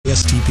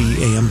STP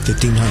AM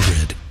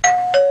 1500.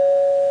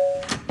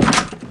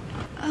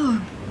 Oh,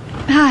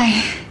 hi.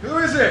 Who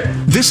is it?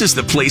 This is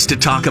the place to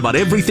talk about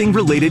everything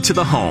related to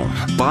the home,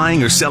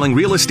 buying or selling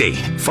real estate,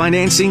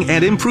 financing,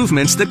 and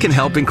improvements that can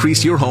help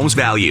increase your home's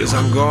value.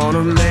 I'm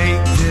gonna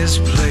make this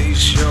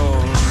place your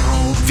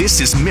home. This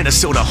is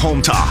Minnesota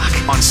Home Talk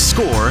on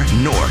Score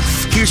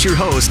North. Here's your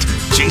host,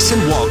 Jason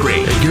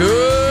Walgrave.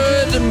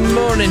 Good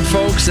morning,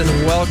 folks, and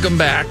welcome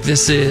back.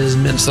 This is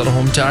Minnesota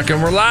Home Talk,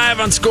 and we're live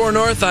on Score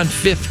North on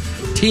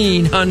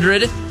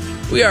 1500.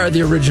 We are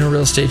the original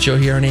real estate show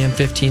here on AM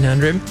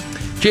 1500.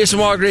 Jason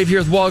Walgrave here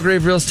with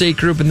Walgrave Real Estate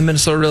Group and the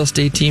Minnesota Real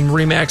Estate Team,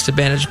 RE/MAX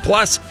Advantage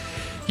Plus.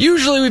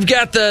 Usually we've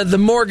got the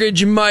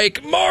Mortgage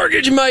Mike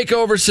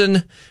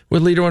Overson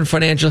with Leader One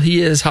Financial.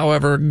 He is,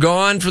 however,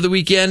 gone for the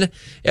weekend.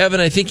 Evan,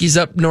 I think he's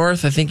up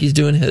north. I think he's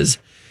doing his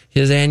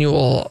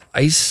annual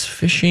ice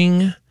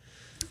fishing.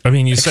 I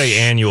mean, you say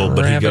annual,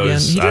 but he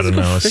goes, I don't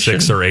know,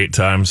 6 or 8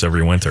 times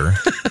every winter.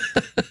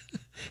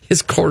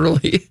 His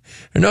quarterly,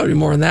 or no,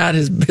 more than that,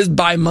 his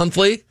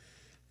bi-monthly.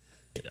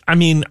 I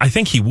mean, I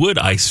think he would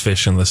ice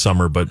fish in the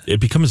summer, but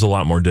it becomes a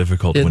lot more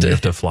difficult when you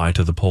have to fly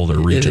to the polar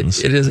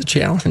regions. It is a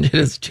challenge. It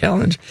is a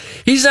challenge.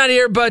 He's not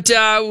here, but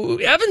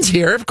Evan's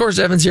here. Of course,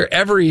 Evan's here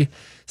every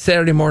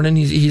Saturday morning.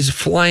 He's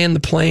flying the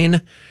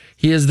plane.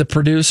 He is the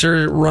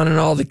producer, running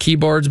all the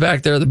keyboards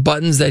back there, the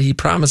buttons that he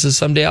promises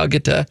someday I'll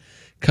get to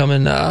come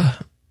and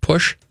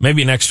push.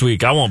 Maybe next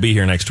week. I won't be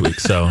here next week,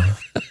 so.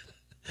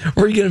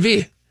 Where are you going to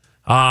be?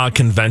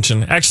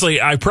 Convention.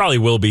 Actually, I probably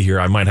will be here.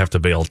 I might have to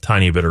bail a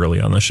tiny bit early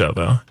on the show,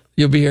 though.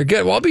 You'll be here.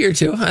 Good. Well, I'll be here,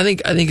 too. I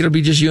think it'll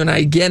be just you and I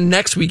again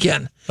next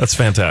weekend. That's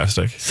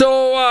fantastic.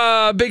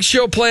 So, big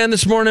show planned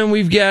this morning.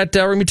 We're going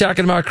to be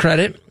talking about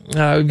credit.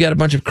 We've got a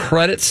bunch of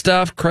credit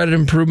stuff, credit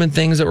improvement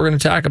things that we're going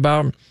to talk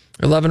about.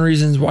 11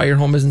 reasons why your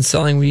home isn't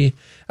selling. We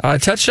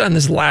touched on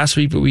this last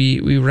week, but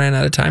we ran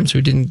out of time, so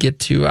we didn't get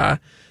to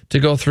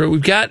go through it.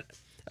 We've got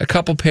a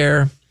couple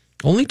pair,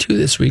 only 2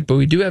 this week, but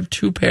we do have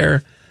 2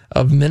 pair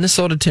of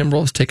Minnesota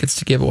Timberwolves tickets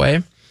to give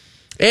away.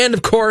 And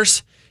of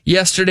course,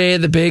 yesterday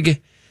the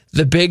big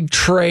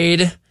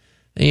trade,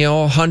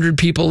 100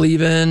 people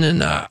leaving and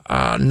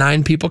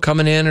 9 people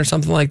coming in or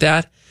something like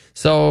that.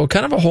 So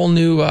kind of a whole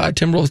new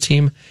Timberwolves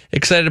team.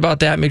 Excited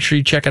about that. Make sure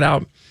you check it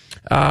out.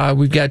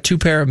 We've got 2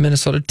 pair of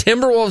Minnesota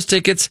Timberwolves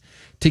tickets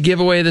to give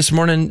away this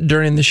morning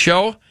during the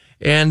show.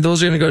 And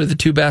those are going to go to the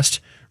 2 best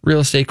real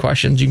estate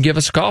questions. You can give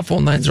us a call.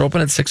 Phone lines are open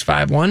at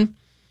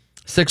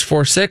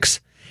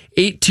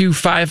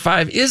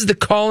 651-646-8255 is the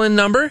call-in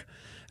number.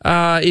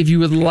 If you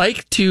would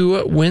like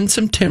to win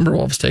some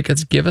Timberwolves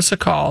tickets, give us a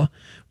call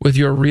with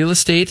your real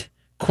estate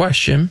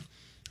question.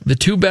 The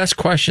 2 best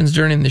questions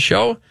during the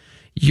show,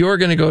 you're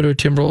going to go to a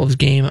Timberwolves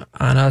game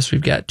on us.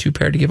 We've got 2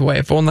 pair to give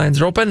away. Phone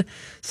lines are open.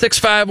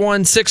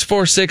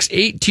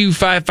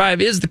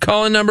 651-646-8255 is the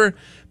call-in number.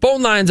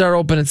 Phone lines are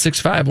open at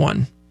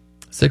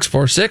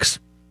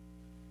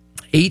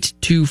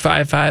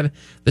 651-646-8255.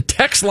 The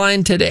text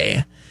line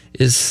today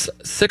is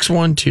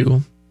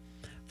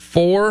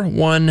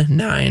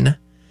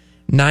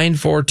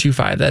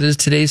 612-419-9425. That is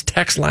today's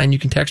text line. You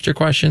can text your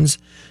questions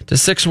to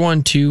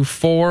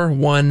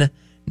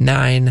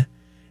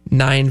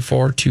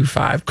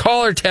 612-419-9425.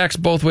 Call or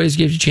text, both ways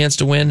gives you a chance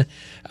to win.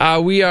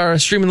 We are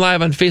streaming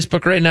live on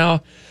Facebook right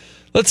now.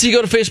 Let's see,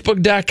 go to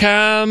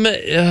facebook.com.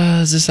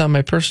 Is this on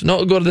my personal?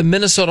 No, go to the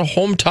Minnesota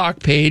Home Talk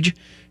page,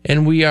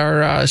 and we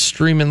are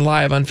streaming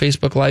live on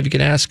Facebook Live. You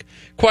can ask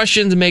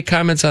questions and make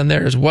comments on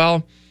there as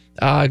well.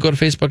 Go to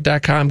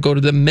facebook.com, go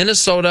to the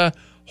Minnesota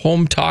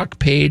Home Talk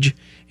page,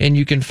 and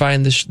you can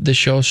find the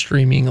show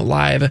streaming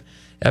live.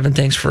 Evan,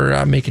 thanks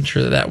for making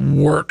sure that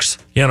works.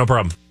 Yeah, no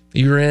problem.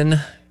 You're in,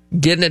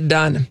 getting it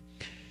done.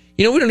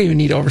 We don't even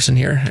need Overson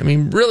here. I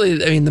mean,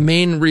 really, the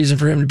main reason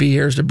for him to be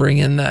here is to bring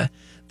in the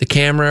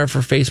camera for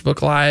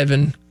Facebook Live,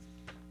 and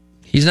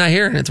he's not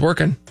here, and it's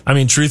working. I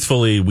mean,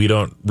 truthfully, we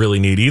don't really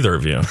need either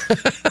of you.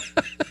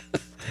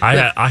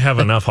 I have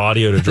enough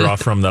audio to draw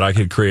from that I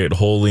could create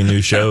wholly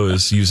new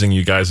shows using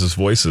you guys'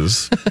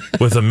 voices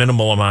with a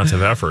minimal amount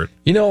of effort.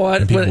 You know what?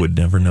 And people would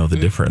never know the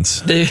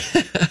difference.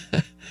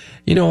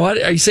 You know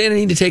what? Are you saying I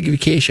need to take a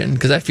vacation?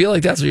 Because I feel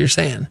like that's what you're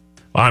saying.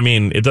 I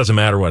mean, it doesn't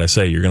matter what I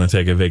say. You're going to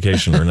take a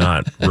vacation or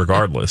not,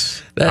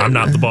 regardless. I'm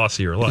not the boss of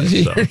your life.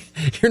 So.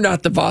 You're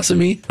not the boss of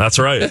me? That's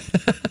right.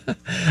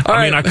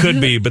 I mean, I could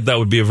be, but that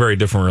would be a very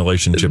different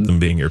relationship than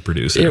being your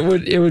producer.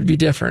 It would be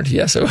different.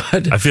 Yes, it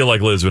would. I feel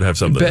like Liz would have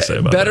something to say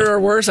about better that.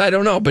 Or worse, I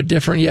don't know, but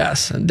different,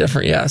 yes.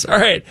 Different, yes. All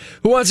right.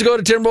 Who wants to go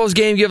to Timberwolves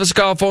game? Give us a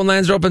call. Phone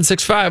lines are open.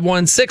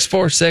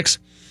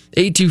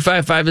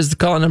 651-646-8255 is the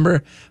call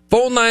number.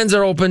 Phone lines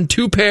are open.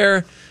 2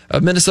 pair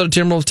of Minnesota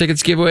Timberwolves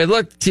tickets giveaway.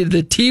 Look,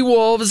 the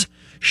T-Wolves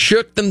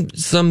shook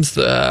some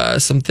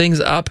things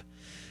up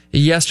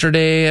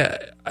yesterday. I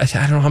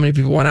don't know how many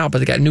people went out, but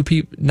they got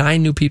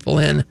 9 new people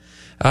in.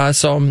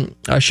 So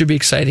should be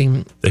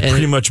exciting. They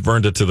pretty much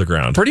burned it to the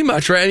ground. Pretty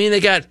much, right? I mean, they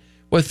got,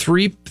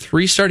 3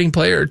 starting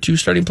players, 2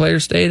 starting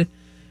players stayed.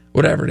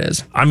 whatever it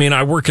is. I mean,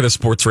 I work at a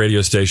sports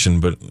radio station,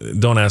 but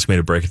don't ask me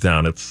to break it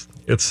down. It's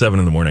 7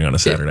 a.m. on a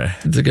Saturday.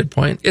 It's a good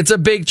point. It's a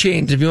big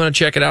change. If you want to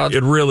check it out,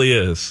 It really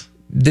is.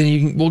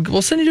 then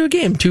we'll send you to a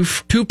game. Two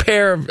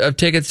pair of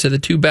tickets to the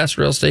two best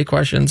real estate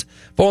questions.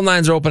 Phone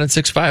lines are open at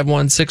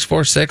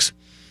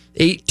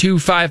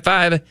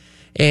 651-646-8255.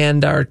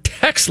 And our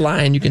text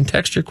line, you can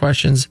text your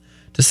questions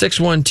to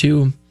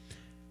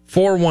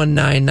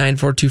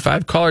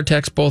 612-419-9425. Call or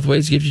text both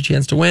ways gives you a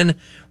chance to win.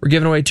 We're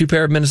giving away 2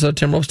 pair of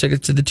Minnesota Timberwolves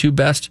tickets to the 2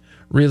 best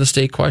real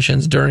estate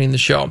questions during the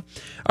show.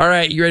 All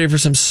right, you ready for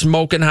some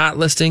smoking hot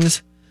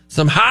listings?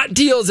 Some hot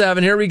deals,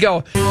 Evan. Here we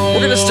go. We're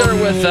going to start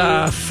with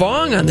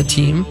Fong on the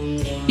team.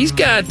 He's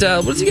got,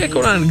 what does he got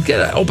going on? He's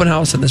got an open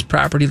house on this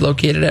property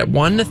located at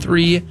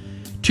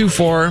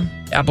 1324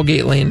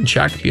 Applegate Lane in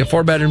Shakopee. A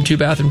 4-bedroom,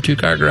 2-bathroom,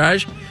 2-car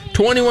garage.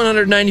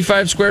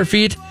 2,195 square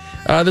feet.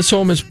 This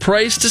home is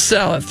priced to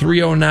sell at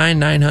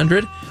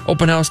 $309,900.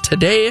 Open house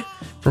today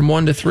from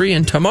 1 to 3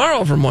 and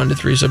tomorrow from 1 to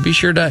 3. So be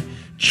sure to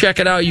check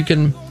it out. You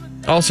can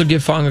also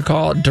give Fong a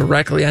call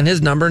directly on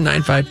his number,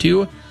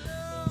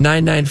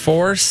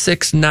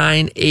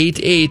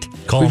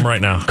 952-994-6988. Call him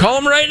right now. Call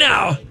him right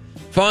now.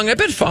 Fong, I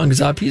bet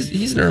Fong's up.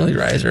 He's an early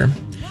riser.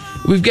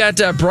 We've got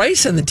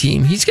Bryce on the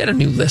team. He's got a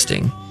new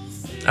listing.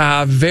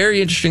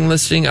 Very interesting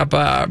listing up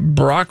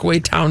Brockway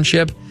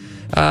Township.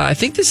 I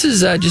think this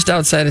is just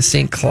outside of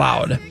St.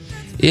 Cloud.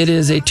 It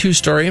is a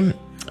 2-story.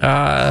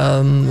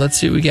 Let's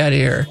see what we got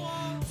here.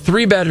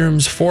 3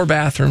 bedrooms, 4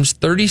 bathrooms,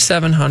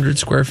 3,700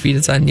 square feet.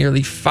 It's on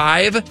nearly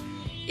 5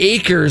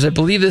 acres. I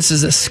believe this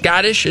is a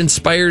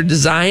Scottish-inspired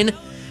design. It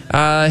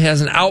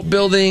has an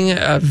outbuilding,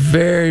 a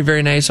very,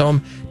 very nice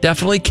home.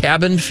 Definitely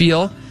cabin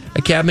feel,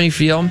 a cabin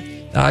feel.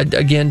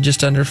 Again,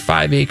 just under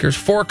 5 acres,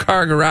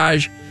 4-car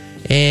garage.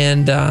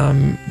 And you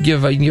can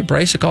give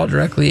Bryce a call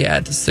directly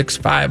at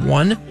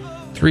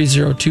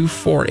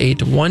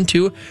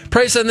 651-302-4812.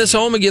 Price on this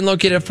home, again,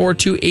 located at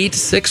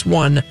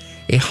 42861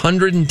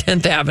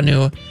 110th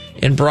Avenue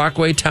in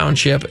Brockway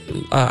Township,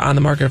 on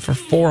the market for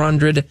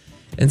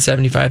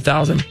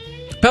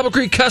 $475,000. Pebble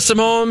Creek Custom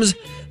Homes,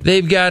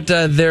 they've got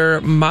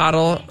their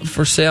model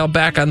for sale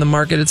back on the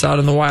market. It's out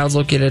in the wilds,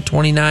 located at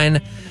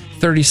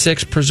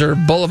 2936 Preserve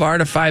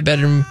Boulevard, a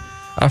 4-bedroom,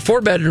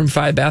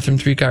 5-bathroom,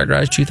 3-car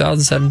garage,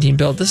 2017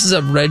 built. This is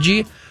a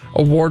Reggie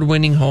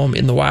award-winning home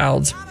in the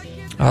wilds,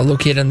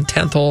 located on the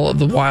 10th hole of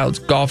the Wilds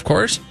Golf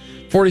Course.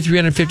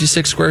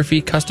 4,356 square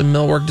feet, custom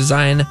millwork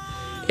design,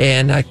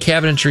 and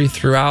cabinetry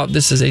throughout.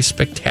 This is a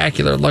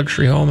spectacular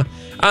luxury home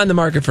on the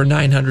market for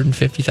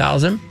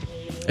 $950,000.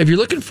 If you're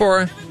looking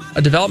for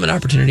a development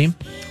opportunity,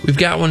 we've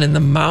got one in the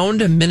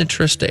Mound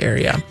Minnetrista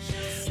area,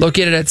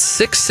 located at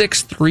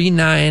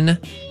 6639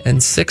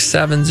 and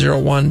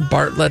 6701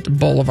 Bartlett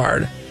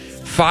Boulevard.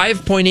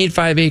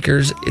 5.85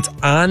 acres. It's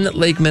on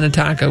Lake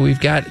Minnetonka. We've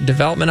got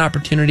development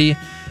opportunity.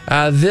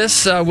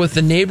 This, with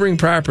the neighboring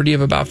property of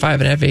about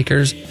 5.5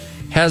 acres,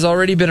 has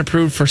already been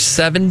approved for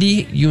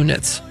 70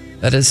 units.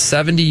 That is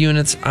 70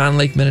 units on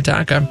Lake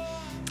Minnetonka.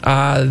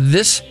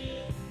 This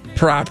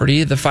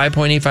property, the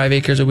 5.85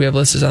 acres that we have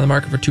listed, is on the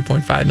market for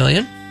 $2.5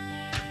 million.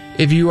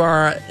 If you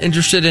are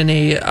interested in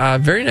a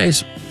very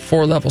nice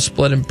 4-level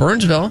split in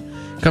Burnsville,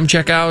 come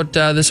check out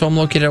this home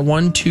located at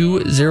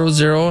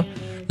 1200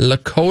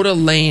 Lakota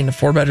Lane,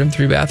 4-bedroom,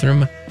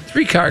 3-bathroom,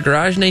 3-car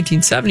garage,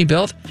 1970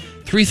 built,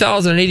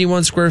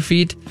 3,081 square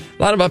feet.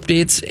 A lot of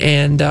updates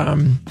and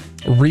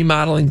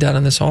remodeling done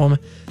on this home.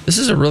 This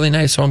is a really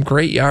nice home,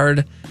 great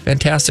yard,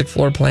 fantastic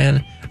floor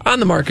plan, on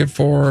the market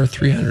for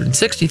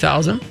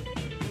 $360,000.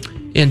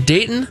 In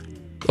Dayton,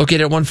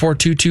 located at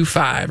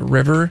 14225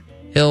 River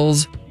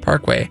Hills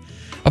Parkway.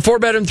 A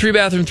 4-bedroom,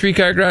 3-bathroom,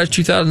 3-car garage,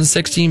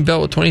 2016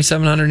 built with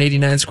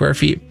 2,789 square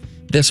feet.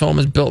 This home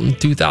is built in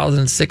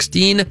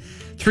 2016.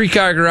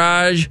 3-car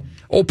garage,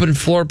 open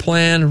floor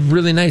plan,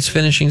 really nice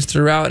finishings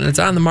throughout, and it's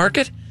on the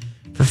market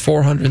for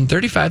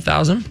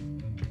 $435,000.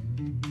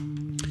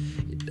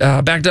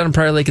 Back down in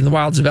Prior Lake in the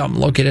Wilds development,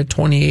 located at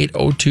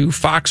 2802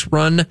 Fox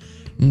Run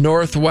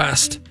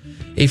Northwest.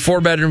 A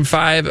 4-bedroom,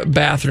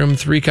 5-bathroom,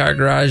 3-car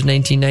garage,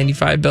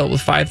 1995 built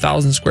with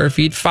 5,000 square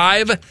feet.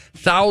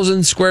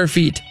 5,000 square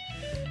feet.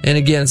 And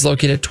again, it's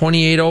located at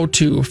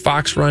 2802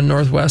 Fox Run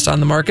Northwest, on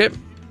the market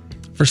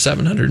for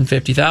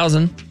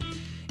 $750,000.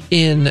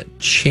 In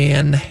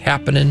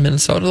Chanhassen,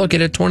 Minnesota,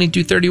 located at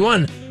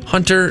 2231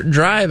 Hunter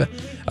Drive.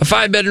 A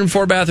 5-bedroom,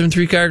 4-bathroom,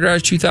 3-car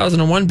garage,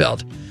 2001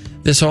 built.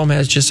 This home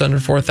has just under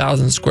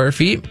 4,000 square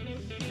feet.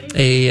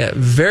 A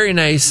very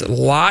nice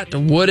lot,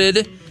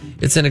 wooded.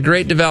 It's in a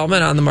great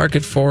development, on the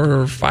market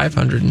for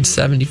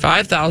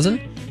 $575,000.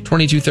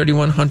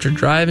 2231 Hunter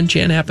Drive in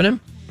Chanhassen.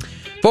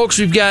 Folks,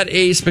 we've got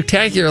a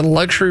spectacular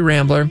luxury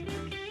rambler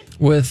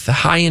with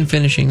high-end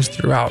finishings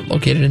throughout,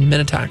 located in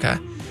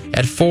Minnetonka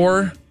at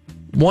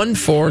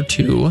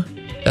 4142.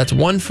 That's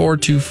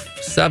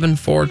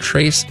 14274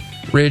 Trace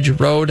Ridge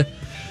Road.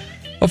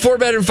 A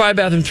 4-bedroom,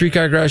 5-bathroom,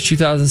 3-car garage,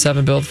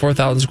 2007 built,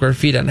 4,000 square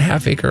feet on a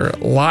half-acre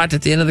lot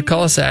at the end of the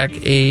cul-de-sac.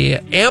 A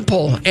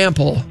ample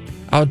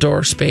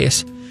outdoor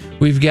space.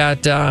 We've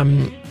got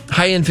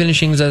high-end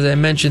finishings, as I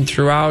mentioned,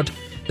 throughout.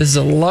 This is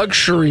a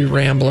luxury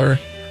Rambler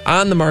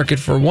on the market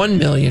for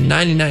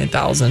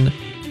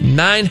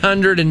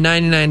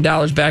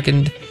 $1,099,999 back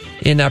in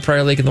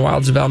Prior Lake in the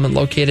Wilds development,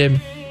 located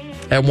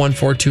at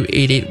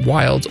 14288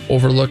 Wilds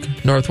Overlook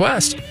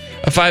Northwest.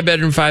 A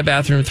 5-bedroom,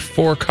 5-bathroom with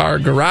 4-car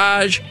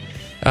garage.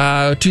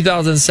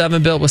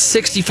 2007 built with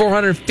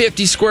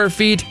 6,450 square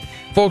feet.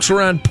 Folks,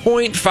 we're on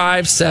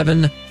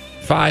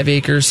 0.575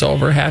 acres, so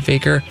over a half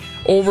acre.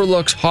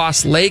 Overlooks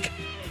Hoss Lake.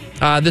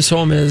 This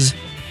home is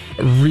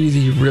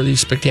really, really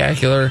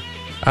spectacular.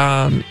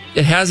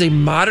 It has a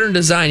modern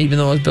design, even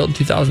though it was built in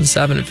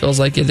 2007. It feels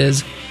like it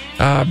is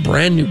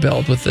brand new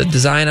build with the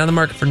design on the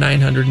market for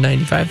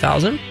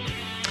 $995,000.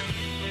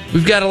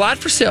 We've got a lot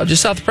for sale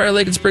just south of Prior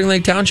Lake and Spring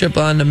Lake Township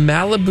on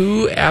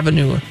Malibu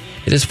Avenue.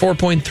 It is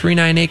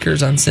 4.39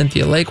 acres on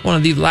Cynthia Lake, one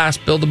of the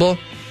last buildable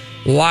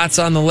lots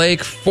on the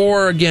lake.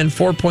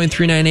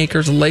 4.39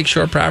 acres of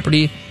lakeshore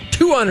property,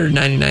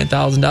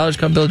 $299,000.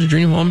 Come build your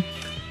dream home.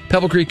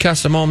 Pebble Creek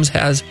Custom Homes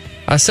has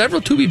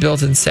several to be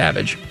built in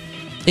Savage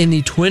in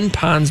the Twin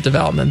Ponds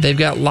development. They've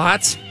got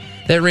lots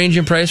that range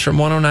in price from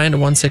 109 to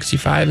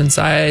 165 in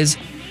size,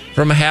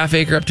 from a half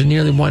acre up to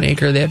nearly 1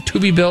 acre. They have to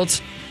be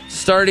built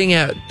starting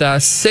at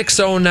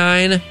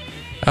 609.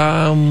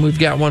 We've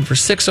got one for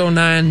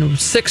 609,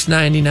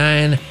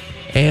 699,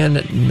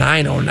 and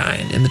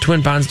 909 in the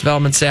Twin Ponds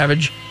development,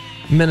 Savage,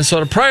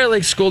 Minnesota. Prior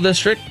Lake School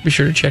District. Be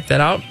sure to check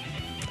that out.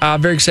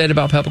 Very excited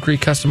about Pebble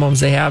Creek Custom Homes.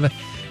 They have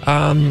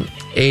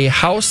a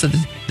house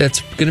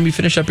that's going to be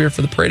finished up here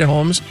for the Parade of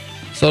Homes.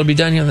 So it'll be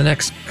done here in the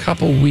next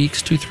couple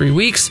weeks, 2-3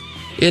 weeks.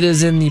 It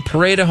is in the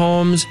Parade of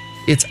Homes.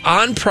 It's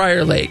on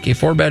Prior Lake, a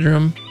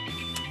 4-bedroom,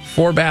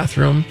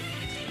 4-bathroom,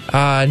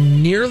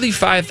 nearly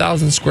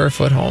 5,000 square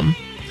foot home.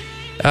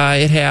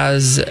 It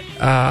has,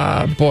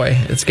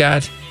 it's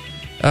got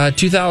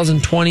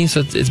 2020, so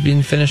it's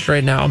being finished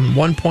right now,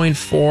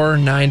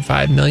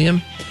 $1.495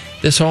 million.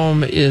 This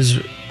home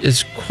is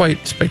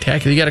quite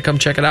spectacular. You got to come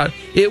check it out.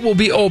 It will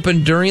be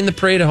open during the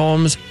Parade of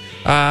Homes,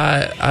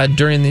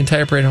 during the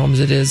entire Parade of Homes.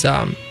 It is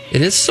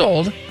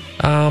sold,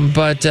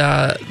 but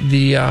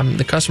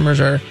the customers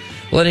are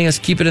letting us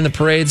keep it in the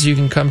parade, so you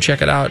can come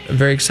check it out.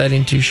 Very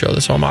exciting to show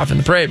this home off in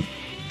the parade.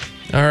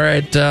 All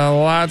right,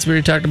 lots. We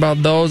already talked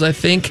about those. I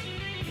think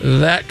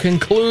that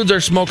concludes our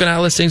Smoking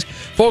Hot listings.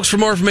 Folks, for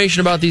more information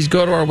about these,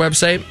 go to our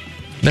website,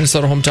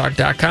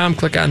 MinnesotaHometalk.com.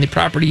 Click on the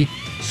property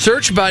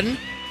search button.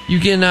 You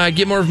can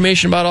get more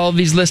information about all of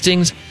these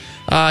listings.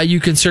 You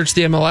can search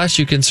the MLS.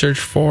 You can search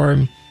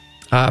for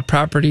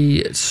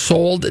property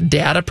sold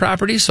data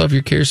properties. So if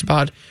you're curious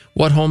about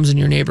what homes in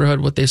your neighborhood,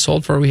 what they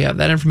sold for, we have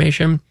that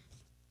information.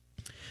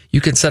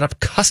 You can set up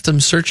custom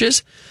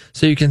searches.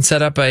 So you can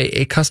set up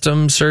a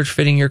custom search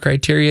fitting your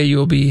criteria. You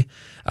will be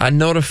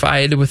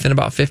notified within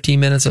about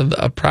 15 minutes of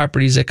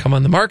properties that come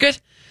on the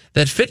market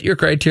that fit your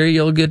criteria.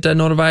 You'll get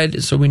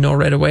notified, so we know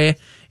right away,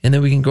 and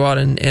then we can go out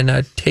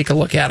and take a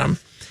look at them.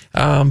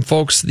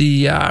 Folks,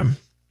 the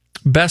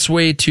best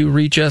way to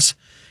reach us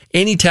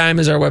anytime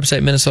is our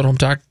website,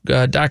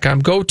 MinnesotaHometalk.com.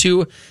 Go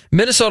to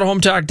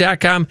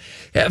MinnesotaHometalk.com.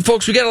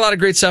 Folks, we got a lot of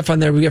great stuff on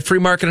there. We got free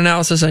market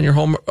analysis on your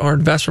home or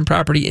investment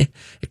property,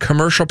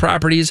 commercial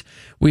properties.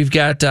 We've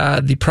got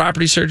the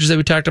property searches that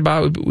we talked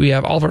about. We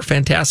have all of our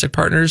fantastic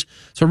partners.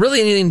 So really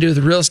anything to do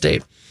with real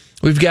estate.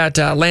 We've got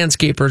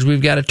landscapers.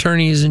 We've got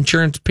attorneys,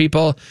 insurance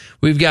people.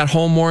 We've got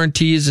home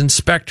warranties,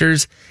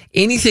 inspectors.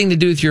 Anything to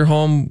do with your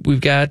home,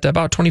 we've got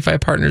about 25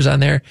 partners on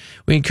there.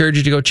 We encourage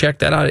you to go check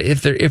that out.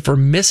 If we're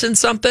missing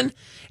something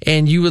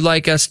and you would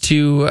like us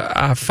to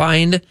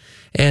find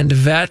and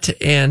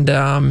vet and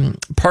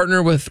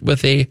partner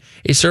with a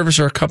service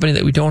or a company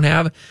that we don't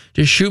have,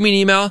 just shoot me an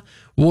email.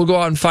 We'll go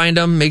out and find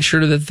them, make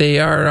sure that they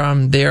are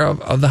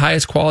of the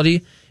highest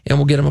quality, and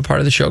we'll get them a part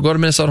of the show. Go to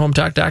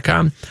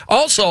MinnesotaHometalk.com.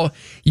 Also,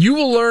 you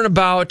will learn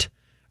about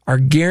our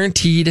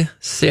guaranteed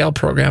sale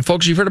program.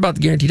 Folks, you've heard about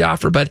the guaranteed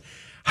offer, but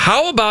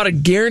how about a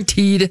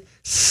guaranteed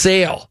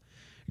sale?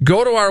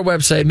 Go to our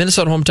website,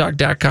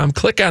 MinnesotaHometalk.com.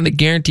 Click on the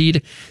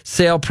guaranteed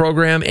sale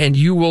program, and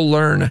you will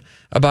learn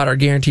about our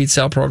guaranteed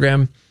sale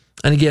program.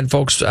 And again,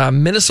 folks,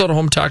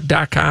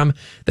 MinnesotaHometalk.com.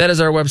 That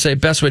is our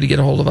website. Best way to get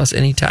a hold of us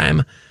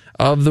anytime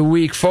of the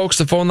week. Folks,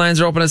 the phone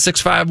lines are open at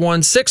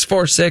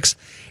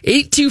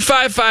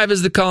 651-646-8255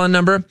 is the call-in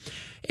number.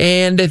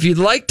 And if you'd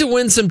like to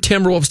win some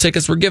Timberwolves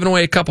tickets, we're giving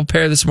away a couple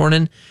pair this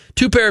morning.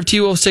 2 pair of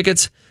T-Wolves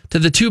tickets to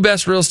the 2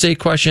 best real estate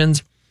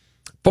questions.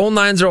 Phone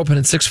lines are open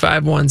at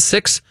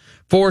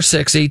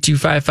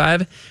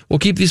 651-646-8255. We'll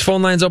keep these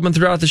phone lines open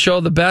throughout the show.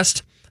 The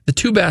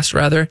 2 best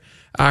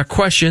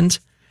questions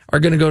are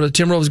going to go to the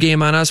Timberwolves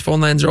game on us.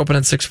 Phone lines are open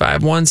at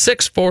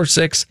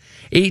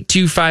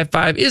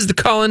 651-646-8255 is the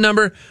call-in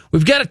number.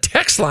 We've got a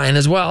text line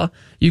as well.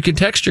 You can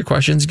text your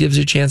questions, gives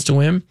you a chance to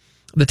win.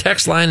 The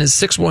text line is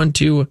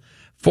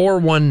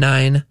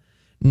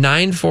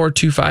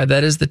 612-419-9425.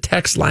 That is the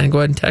text line. Go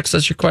ahead and text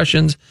us your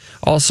questions.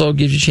 Also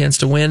gives you a chance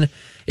to win.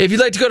 If you'd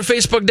like to go to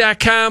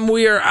Facebook.com,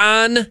 we are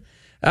on.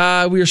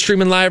 We are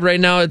streaming live right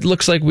now. It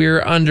looks like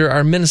we're under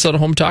our Minnesota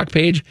Home Talk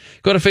page.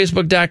 Go to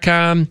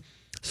Facebook.com.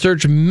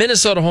 Search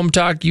Minnesota Home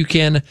Talk. You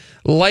can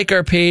like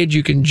our page.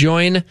 You can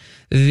join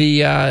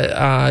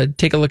the,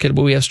 take a look at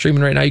what we have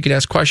streaming right now. You can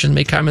ask questions,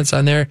 make comments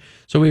on there.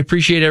 So we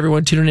appreciate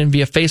everyone tuning in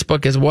via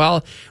Facebook as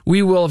well.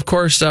 We will, of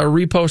course,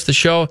 repost the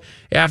show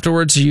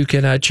afterwards, so you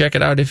can check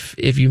it out if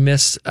you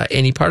missed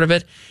any part of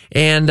it.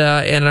 And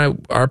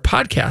our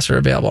podcasts are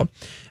available.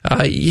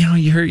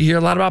 You hear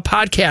a lot about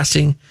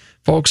podcasting,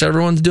 folks.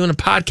 Everyone's doing a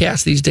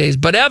podcast these days.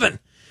 But Evan,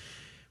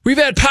 we've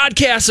had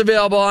podcasts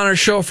available on our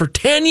show for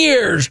 10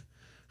 years,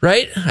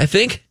 right? I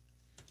think.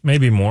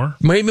 Maybe more.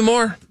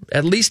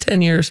 At least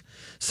 10 years.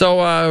 So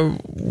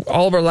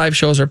all of our live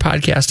shows are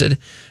podcasted.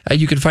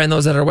 You can find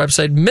those at our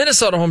website,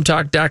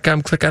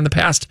 minnesotahometalk.com. Click on the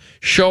past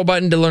show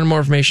button to learn more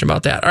information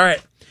about that. All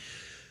right.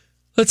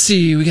 Let's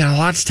see. We got a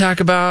lot to talk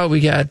about.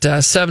 We got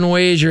 7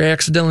 ways you're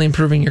accidentally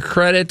improving your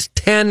credit,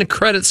 10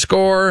 credit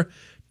score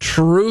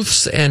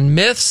truths and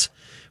myths.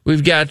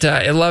 We've got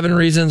 11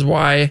 reasons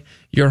why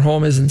your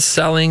home isn't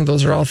selling.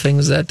 Those are all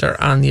things that are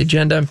on the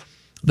agenda.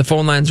 The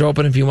phone lines are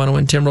open if you want to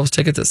win Timberwolves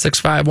tickets at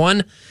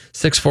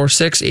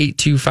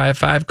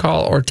 651-646-8255.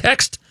 Call or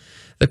text.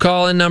 The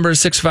call-in number is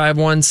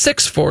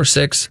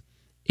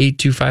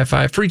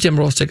 651-646-8255. Free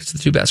Timberwolves tickets, the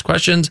 2 best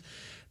questions.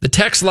 The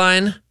text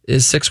line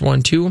is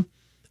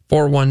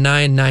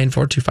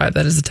 612-419-9425.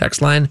 That is the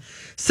text line,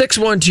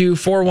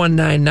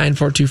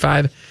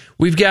 612-419-9425.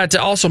 We've got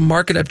also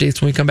market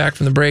updates when we come back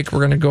from the break. We're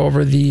going to go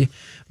over the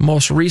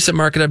most recent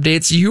market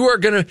updates.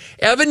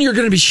 Evan, you're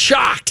going to be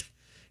shocked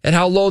at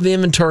how low the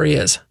inventory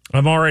is.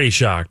 I'm already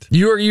shocked.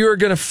 You are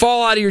going to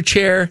fall out of your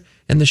chair,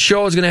 and the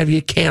show is going to have to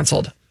get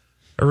canceled.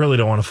 I really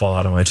don't want to fall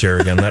out of my chair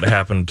again. That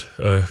happened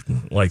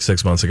like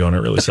 6 months ago, and it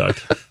really sucked.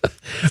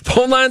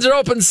 Phone lines are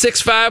open,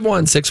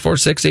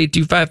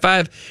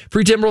 651-646-8255.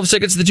 Free Timberwolves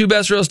tickets, the 2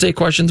 best real estate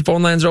questions.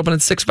 Phone lines are open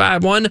at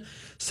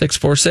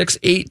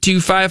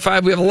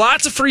 651-646-8255. We have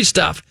lots of free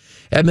stuff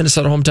at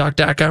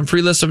minnesotahometalk.com.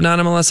 Free list of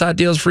non-MLS hot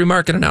deals, free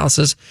market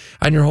analysis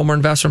on your home or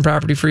investment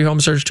property, free home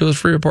search tools,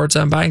 free reports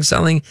on buying,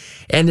 selling,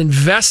 and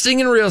investing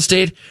in real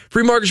estate,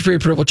 free mortgage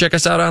pre-approval. Check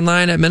us out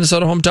online at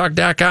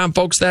minnesotahometalk.com.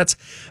 Folks, that's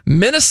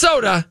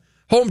minnesotahometalk.com.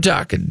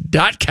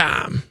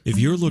 If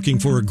you're looking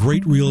for a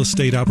great real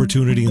estate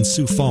opportunity in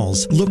Sioux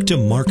Falls, look to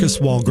Marcus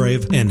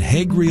Walgrave and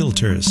Hague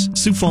Realtors.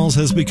 Sioux Falls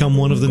has become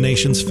one of the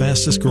nation's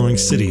fastest growing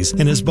cities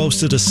and has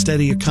boasted a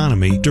steady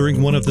economy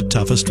during one of the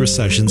toughest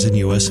recessions in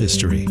U.S.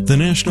 history. The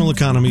national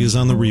economy is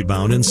on the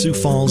rebound and Sioux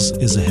Falls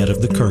is ahead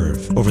of the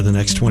curve. Over the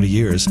next 20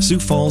 years, Sioux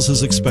Falls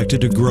is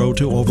expected to grow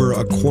to over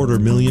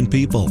 250,000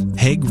 people.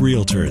 Hague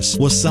Realtors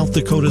was South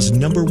Dakota's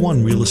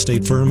 #1 real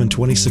estate firm in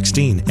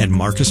 2016, and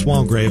Marcus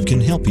Walgrave can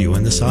help you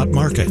in this hot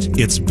market.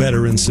 It's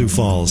better in Sioux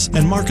Falls,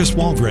 and Marcus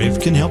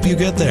Walgrave can help you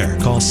get there.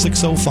 Call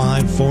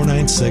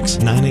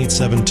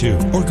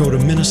 605-496-9872 or go to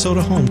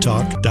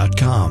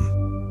minnesotahometalk.com.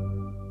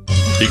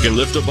 He can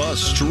lift a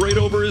bus straight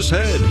over his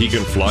head. He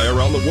can fly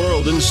around the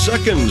world in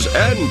seconds,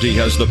 and he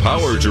has the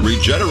power to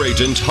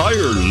regenerate entire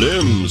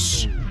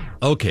limbs.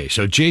 Okay,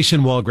 so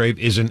Jason Walgrave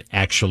isn't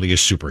actually a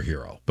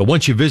superhero. But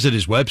once you visit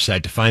his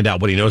website to find out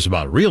what he knows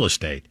about real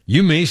estate,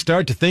 you may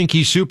start to think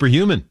he's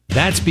superhuman.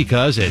 That's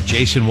because at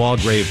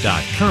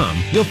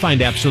jasonwalgrave.com, you'll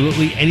find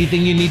absolutely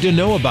anything you need to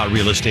know about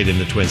real estate in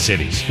the Twin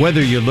Cities.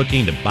 Whether you're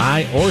looking to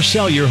buy or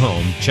sell your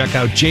home, check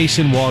out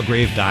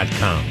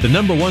jasonwalgrave.com, the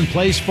 #1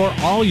 place for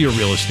all your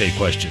real estate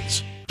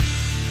questions.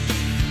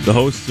 The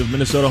hosts of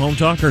Minnesota Home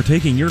Talk are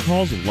taking your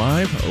calls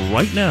live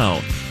right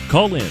now.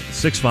 Call in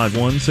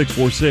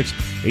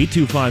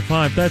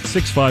 651-646-8255. That's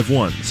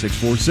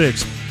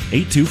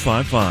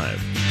 651-646-8255.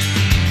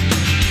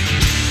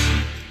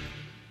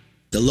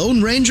 The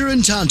Lone Ranger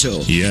and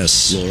Tonto.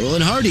 Yes. Laurel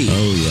and Hardy.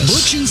 Oh, yes.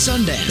 Butch and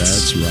Sundance.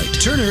 That's right.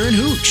 Turner and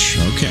Hooch.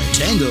 Okay.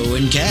 Tango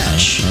and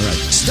Cash. All right.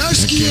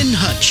 Starsky and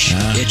Hutch.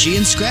 Itchy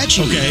and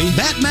Scratchy. Okay.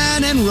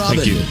 Batman and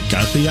Robin. Thank you.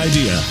 Got the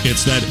idea.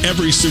 It's that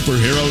every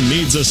superhero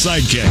needs a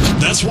sidekick.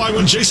 That's why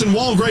when Jason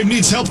Walgrave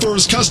needs help for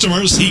his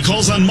customers, he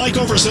calls on Mike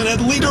Overson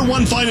at Leader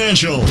One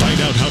Financial.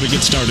 Find out how to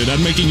get started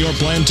on making your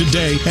plan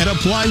today at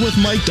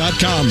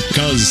applywithmike.com,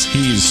 because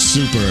he's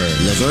super.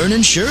 Laverne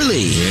and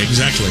Shirley.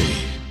 Exactly.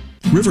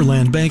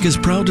 Riverland Bank is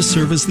proud to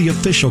serve as the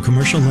official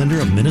commercial lender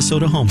of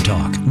Minnesota Home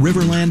Talk.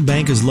 Riverland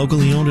Bank is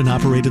locally owned and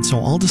operated, so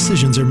all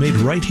decisions are made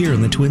right here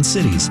in the Twin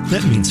Cities.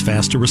 That means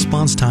faster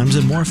response times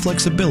and more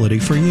flexibility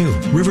for you.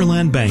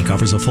 Riverland Bank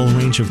offers a full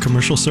range of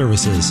commercial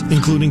services,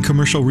 including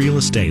commercial real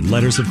estate,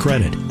 letters of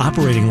credit,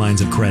 operating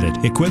lines of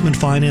credit, equipment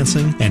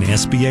financing, and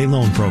SBA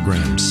loan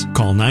programs.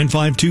 Call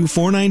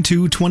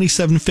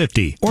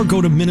 952-492-2750 or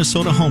go to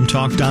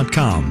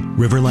minnesotahometalk.com.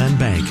 Riverland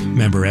Bank,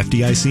 member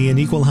FDIC and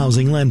equal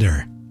housing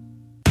lender.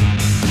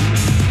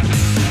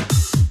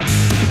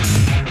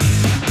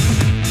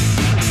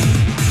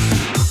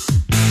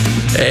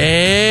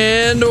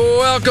 And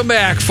welcome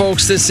back,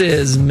 folks. This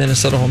is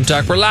Minnesota Home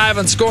Talk. We're live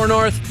on Score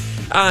North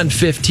on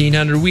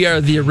 1500. We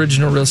are the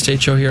original real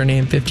estate show here on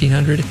AM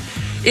 1500.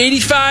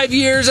 85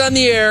 years on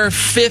the air,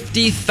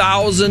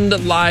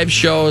 50,000 live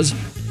shows.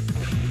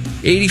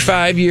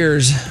 85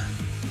 years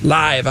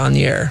live on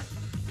the air.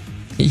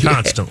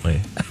 Constantly.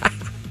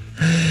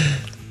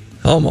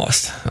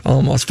 Almost.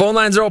 Phone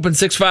lines are open,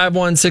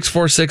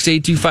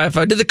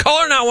 651-646-8255. Did the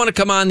caller not want to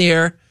come on the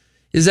air?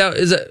 Is that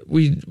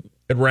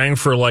It rang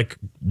for like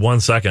 1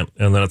 second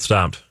and then it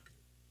stopped.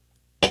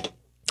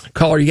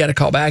 Caller, you got to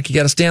call back. You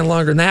got to stand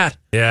longer than that.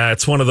 Yeah,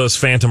 it's one of those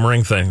phantom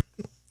ring things.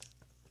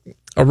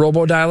 A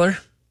robo-dialer?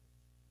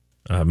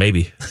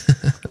 Maybe.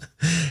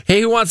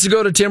 Hey, who wants to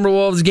go to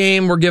Timberwolves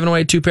game? We're giving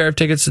away 2 pair of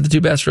tickets to the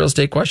 2 best real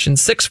estate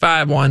questions.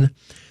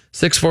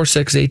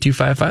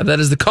 651-646-8255. That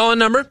is the call-in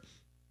number.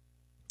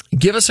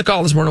 Give us a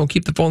call this morning. We'll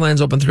keep the phone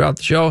lines open throughout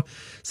the show.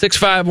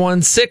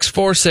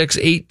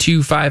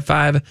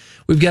 651-646-8255.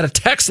 We've got a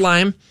text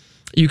line.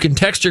 You can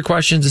text your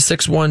questions to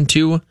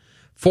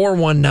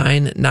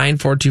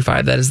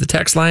 612-419-9425. That is the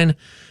text line.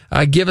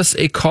 Give us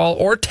a call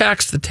or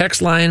text. The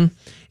text line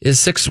is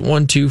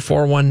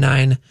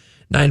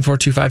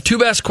 612-419-9425. 2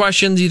 best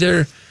questions,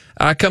 either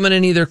coming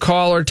in either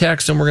call or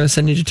text, and we're going to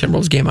send you to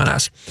Timberwolves game on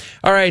us.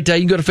 All right, you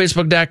can go to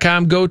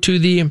Facebook.com, go to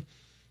the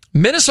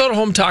Minnesota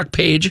Home Talk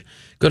page.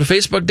 Go to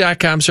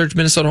Facebook.com, search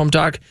Minnesota Home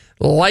Talk.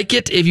 Like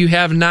it if you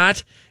have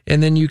not,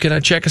 and then you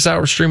can check us out.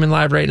 We're streaming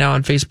live right now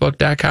on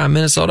Facebook.com,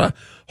 Minnesota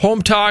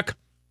Home Talk.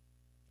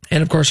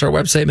 And, of course, our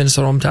website,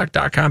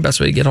 MinnesotaHometalk.com. Best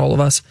way to get a hold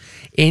of us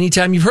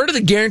anytime. You've heard of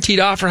the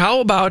guaranteed offer. How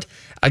about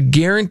a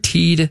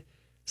guaranteed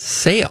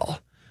sale?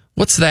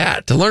 What's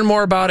that? To learn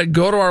more about it,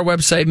 go to our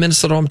website,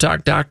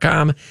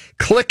 MinnesotaHometalk.com.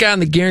 Click on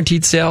the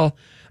guaranteed sale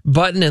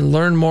button and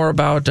learn more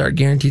about our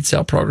guaranteed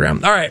sale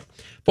program. All right.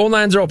 Phone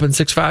lines are open,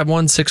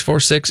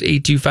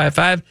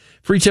 651-646-8255.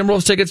 Free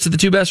Timberwolves tickets to the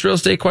 2 best real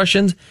estate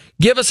questions.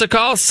 Give us a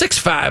call,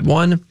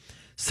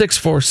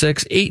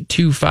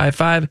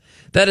 651-646-8255.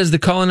 That is the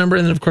call-in number.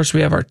 And then, of course,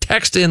 we have our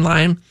text-in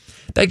line.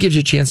 That gives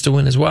you a chance to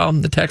win as well.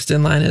 The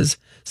text-in line is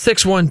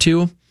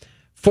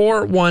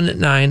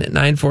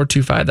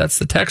 612-419-9425. That's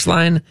the text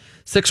line,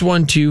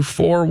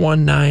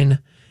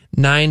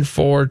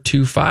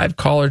 612-419-9425.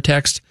 Call or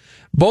text.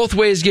 Both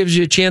ways gives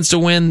you a chance to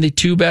win the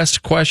 2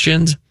 best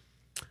questions.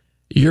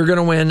 You're going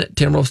to win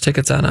Timberwolves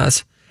tickets on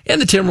us.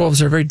 And the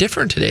Timberwolves are very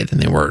different today than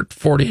they were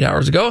 48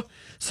 hours ago.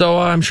 So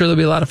I'm sure there'll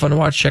be a lot of fun to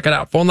watch. Check it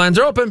out. Phone lines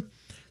are open.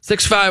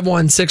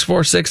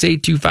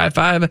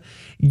 651-646-8255.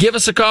 Give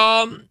us a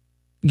call.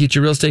 Get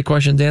your real estate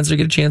questions answered.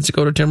 Get a chance to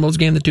go to Timberwolves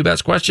game. The 2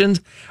 best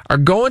questions are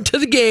going to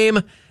the game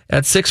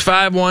at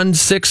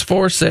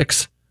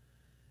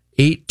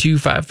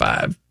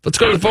 651-646-8255. Let's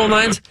go to the phone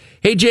lines.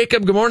 Hey,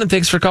 Jacob. Good morning.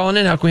 Thanks for calling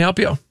in. How can we help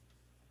you?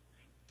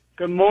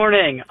 Good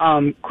morning.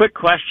 Quick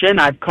question.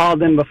 I've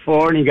called in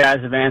before, and you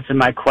guys have answered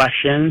my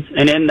questions.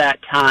 And in that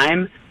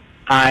time,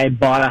 I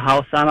bought a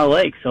house on a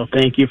lake, so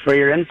thank you for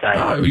your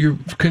insight.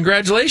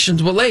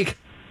 Congratulations. What lake?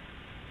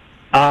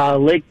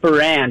 Lake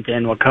Burant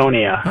in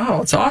Waconia.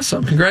 Oh, it's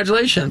awesome.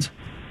 Congratulations.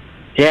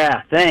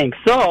 Yeah, thanks.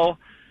 So,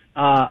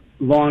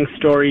 long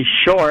story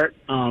short,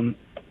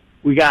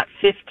 we got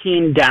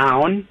 15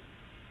 down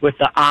with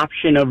the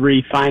option of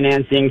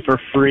refinancing for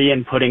free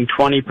and putting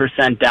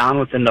 20% down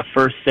within the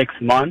first 6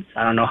 months.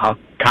 I don't know how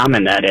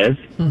common that is.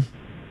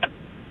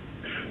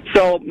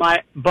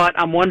 But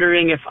I'm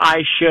wondering if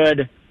I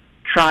should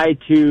try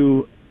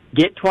to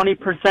get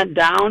 20%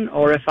 down,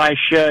 or if I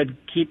should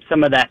keep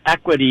some of that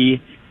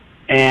equity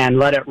and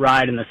let it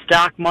ride in the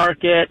stock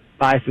market,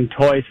 buy some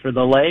toys for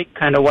the lake.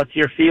 Kind of what's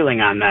your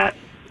feeling on that?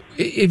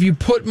 If you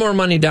put more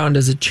money down,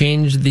 does it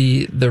change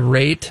the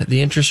rate,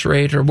 the interest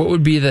rate, or what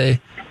would be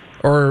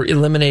or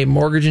eliminate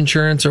mortgage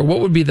insurance, or what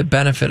would be the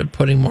benefit of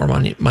putting more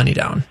money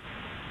down?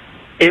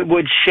 It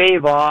would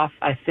shave off,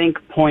 I think,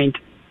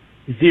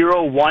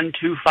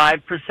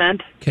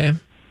 0.0125%. Okay.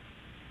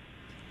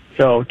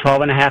 So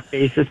 12.5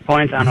 basis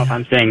points. I don't know if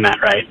I'm saying that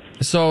right.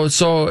 So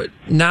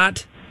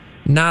not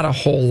a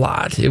whole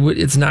lot.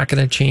 It's not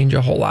going to change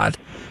a whole lot.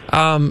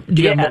 Do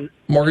you have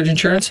mortgage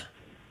insurance?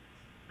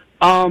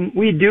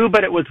 We do,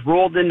 but it was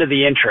rolled into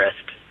the interest.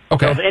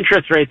 Okay. So the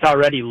interest rate's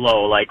already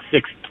low, like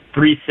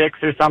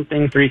 6.36 or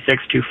something,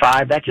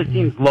 3.625. That just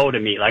seems low to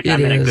me. Like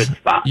I'm in a good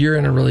spot. You're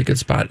in a really good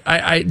spot.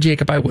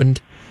 Jacob, I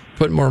wouldn't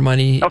put more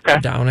money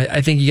down.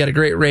 I think you got a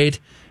great rate.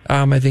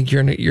 I think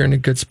you're in a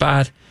good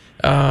spot.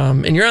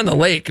 And you're on the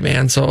lake,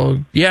 man.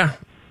 So yeah,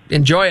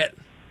 enjoy it.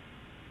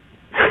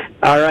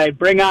 All right,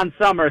 bring on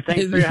summer.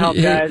 Thanks for your help,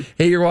 guys.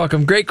 Hey, you're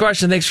welcome. Great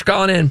question. Thanks for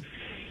calling in.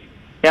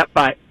 Yep,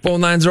 bye.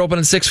 Phone lines are open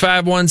at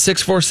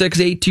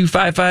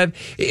 651-646-8255.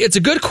 It's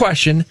a good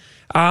question.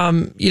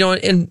 And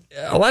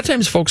a lot of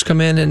times folks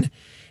come in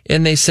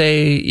and they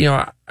say,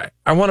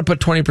 I want to put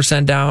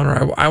 20% down,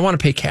 or I want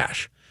to pay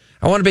cash.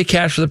 I want to pay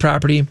cash for the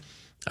property.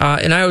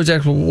 And I always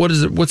ask, well,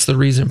 what's the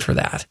reason for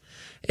that?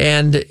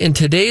 And in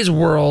today's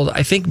world,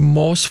 I think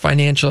most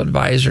financial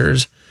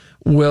advisors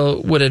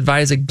would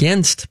advise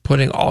against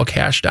putting all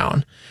cash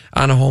down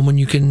on a home when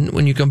you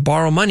can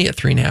borrow money at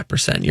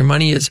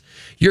 3.5%.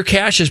 Your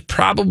cash is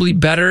probably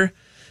better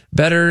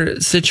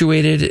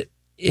situated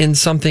in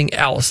something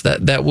else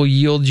that will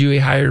yield you a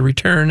higher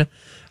return.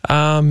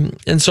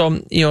 And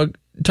so,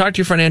 talk to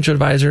your financial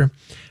advisor.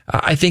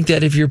 I think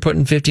that if you're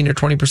putting 15 or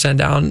 20%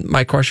 down,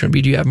 my question would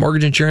be, do you have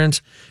mortgage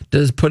insurance?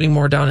 Does putting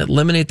more down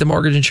eliminate the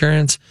mortgage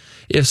insurance?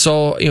 If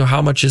so,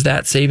 how much is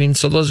that saving?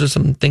 So those are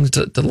some things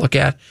to look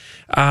at.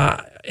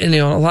 And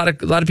a lot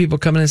of people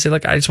come in and say,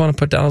 like, I just want to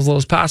put down as low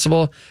as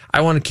possible.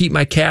 I want to keep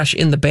my cash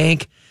in the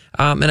bank.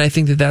 And I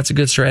think that that's a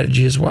good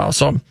strategy as well.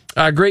 So,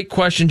 great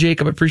question,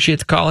 Jacob. Appreciate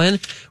the call in.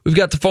 We've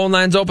got the phone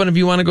lines open. If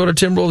you want to go to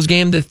Timberwolves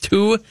game,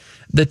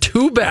 the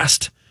two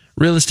best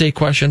real estate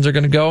questions are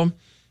going to go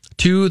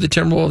to the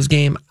Timberwolves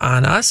game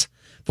on us.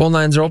 Phone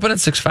lines are open at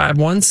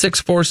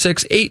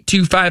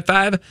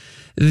 651-646-8255.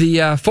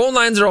 The phone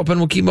lines are open.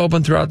 We'll keep them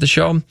open throughout the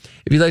show.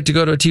 If you'd like to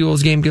go to a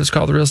T-Wolves game, give us a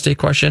call. The real estate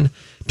question.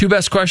 Two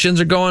best questions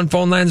are going.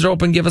 Phone lines are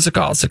open. Give us a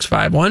call.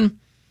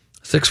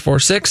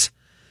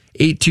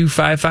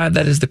 651-646-8255.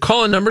 That is the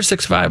call-in number,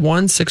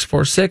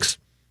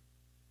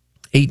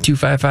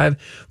 651-646-8255.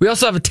 We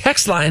also have a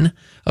text line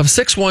of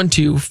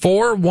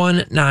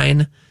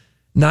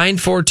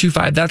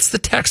 612-419-9425. That's the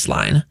text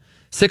line,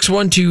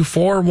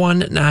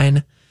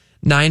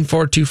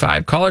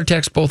 612-419-9425. Call or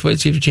text both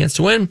ways to give you a chance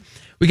to win.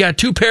 We got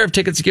 2 pair of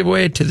tickets to give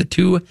away to the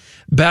 2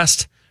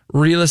 best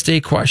real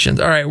estate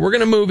questions. All right, we're going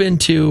to move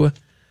into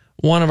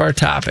one of our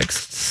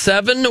topics.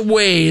 7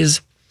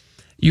 ways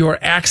you're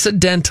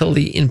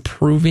accidentally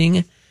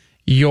improving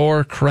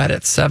your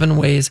credit. 7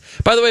 ways.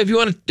 By the way, if you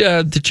want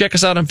to check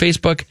us out on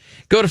Facebook,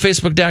 go to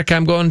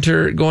facebook.com, go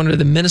under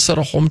the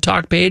Minnesota Home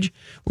Talk page.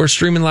 We're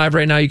streaming live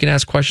right now. You can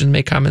ask questions,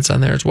 make comments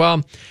on there as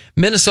well.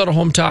 Minnesota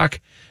Home Talk.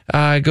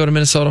 Go to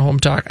Minnesota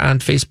Home Talk on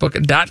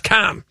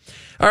facebook.com.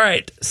 All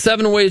right,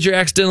 7 ways you're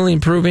accidentally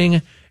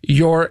improving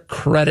your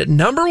credit.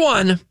 Number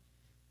 1,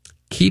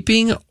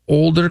 keeping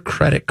older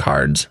credit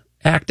cards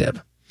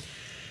active.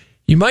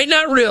 You might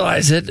not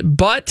realize it,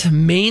 but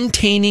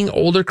maintaining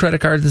older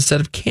credit cards instead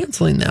of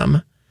canceling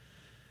them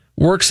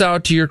works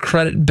out to your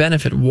credit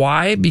benefit.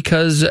 Why?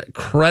 Because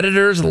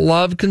creditors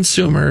love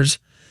consumers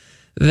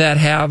that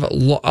have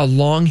a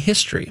long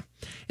history.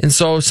 And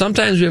so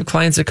sometimes we have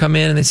clients that come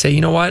in and they say,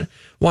 you know what?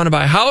 Want to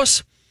buy a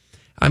house?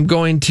 I'm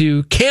going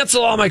to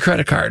cancel all my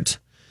credit cards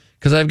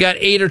because I've got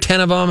 8 or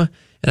 10 of them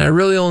and I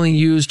really only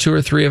use 2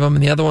 or 3 of them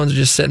and the other ones are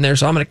just sitting there,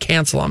 so I'm going to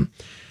cancel them.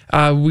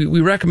 We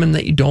recommend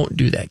that you don't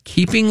do that.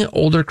 Keeping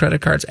older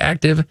credit cards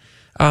active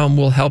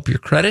will help your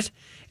credit.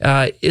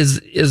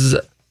 Is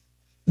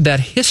that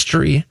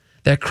history,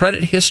 that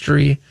credit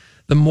history,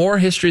 the more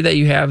history that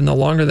you have and the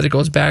longer that it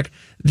goes back,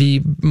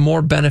 the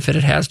more benefit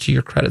it has to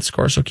your credit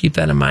score. So keep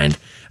that in mind.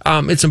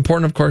 It's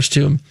important, of course,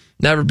 to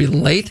never be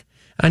late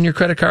on your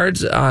credit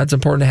cards. It's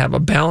important to have a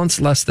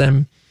balance less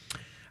than,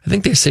 I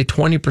think they say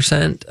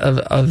 20%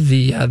 of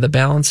the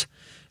balance.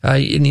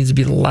 It needs to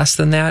be less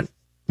than that,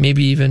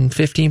 maybe even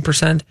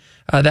 15%.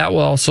 That will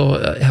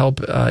also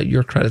help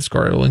your credit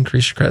score. It will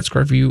increase your credit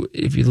score if you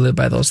live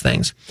by those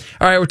things.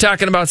 All right, we're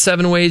talking about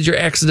 7 ways you're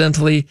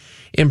accidentally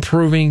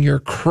improving your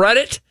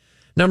credit.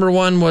 Number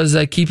 1 was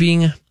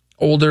keeping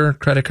older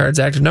credit cards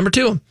active. Number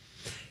 2,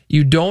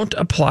 you don't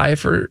apply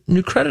for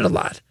new credit a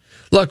lot.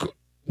 Look,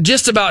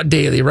 just about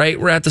daily, right?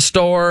 We're at the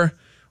store.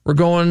 We're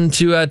going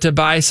to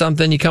buy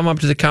something. You come up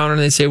to the counter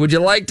and they say, would you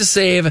like to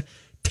save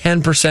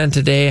 10%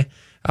 today?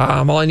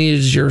 All I need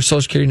is your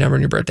social security number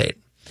and your birth date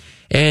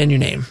and your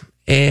name.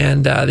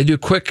 And they do a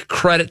quick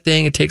credit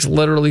thing. It takes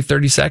literally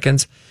 30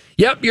 seconds.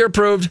 Yep, you're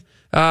approved.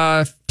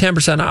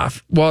 10%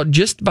 off. Well,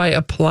 just by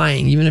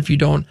applying, even if you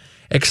don't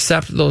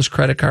accept those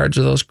credit cards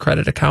or those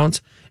credit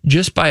accounts,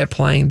 just by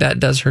applying, that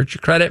does hurt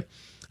your credit.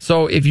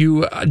 So if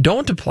you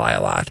don't apply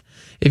a lot,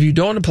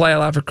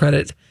 for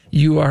credit,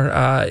 you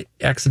are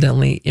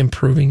accidentally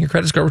improving your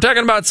credit score. We're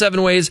talking about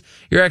 7 ways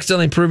you're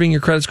accidentally improving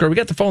your credit score. We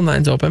got the phone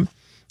lines open.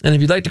 And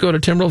if you'd like to go to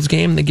Timberwolves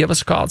game, then give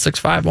us a call at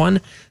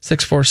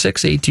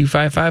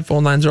 651-646-8255.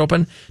 Phone lines are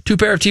open. 2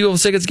 pair of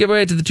T-Wolves tickets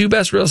giveaway to the 2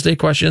 best real estate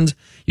questions.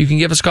 You can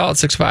give us a call at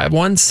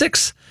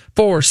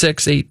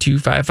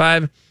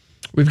 651-646-8255.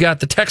 We've got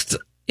the text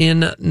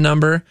in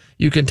number.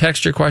 You can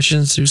text your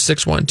questions to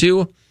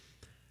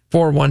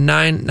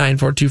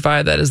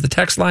 612-419-9425. That is the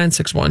text line,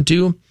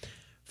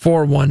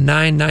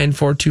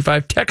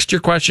 612-419-9425. Text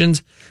your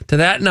questions to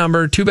that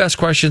number. 2 best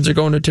questions are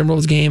going to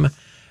Timberwolves game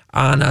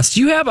on us.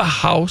 Do you have a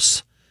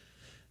house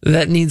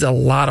that needs a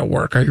lot of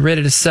work? Are you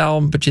ready to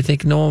sell, but you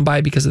think no one will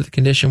buy because of the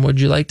condition? Would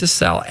you like to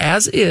sell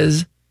as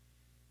is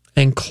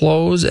and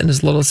close in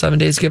as little as 7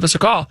 days? Give us a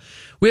call.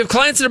 We have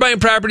clients that are buying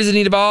properties in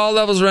need of all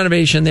levels of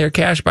renovation. They are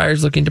cash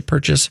buyers looking to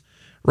purchase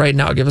right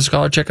now. Give us a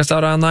call or check us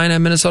out online at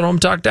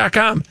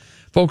MinnesotaHometalk.com.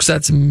 Folks,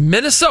 that's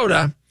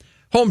MinnesotaHometalk.com.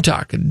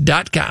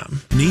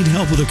 Need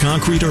help with a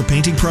concrete or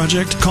painting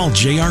project? Call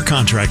JR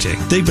Contracting.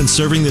 They've been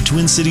serving the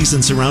Twin Cities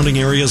and surrounding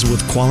areas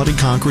with quality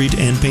concrete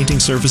and painting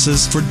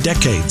services for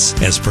decades.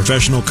 As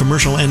professional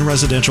commercial and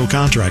residential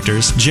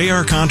contractors,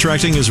 JR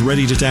Contracting is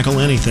ready to tackle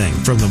anything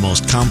from the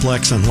most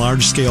complex and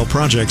large-scale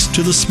projects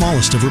to the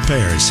smallest of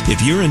repairs.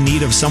 If you're in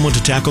need of someone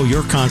to tackle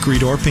your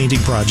concrete or painting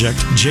project,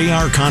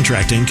 JR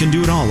Contracting can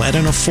do it all at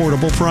an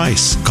affordable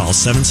price. Call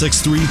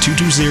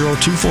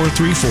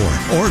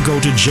 763-220-2434 or go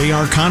to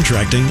JR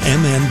Contracting.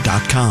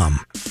 MN.com.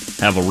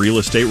 Have a real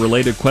estate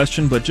related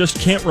question but just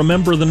can't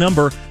remember the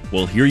number?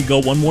 Well, here you go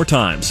one more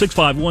time.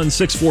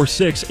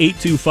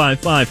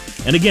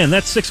 651-646-8255. And again,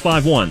 that's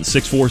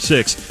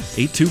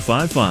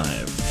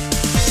 651-646-8255.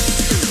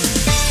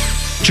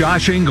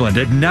 Josh England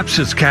at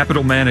Nepsis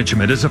Capital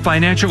Management is a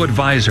financial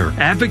advisor,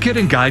 advocate,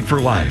 and guide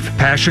for life.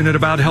 Passionate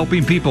about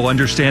helping people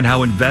understand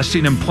how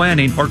investing and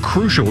planning are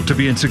crucial to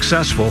being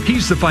successful.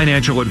 He's the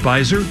financial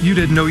advisor you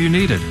didn't know you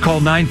needed.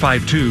 Call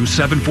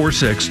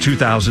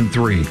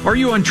 952-746-2003. Are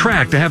you on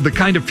track to have the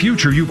kind of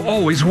future you've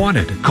always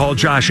wanted? Call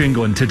Josh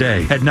England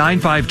today at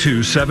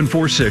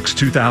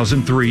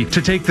 952-746-2003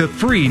 to take the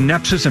free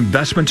Nepsis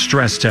investment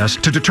stress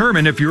test to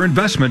determine if your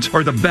investments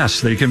are the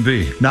best they can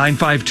be.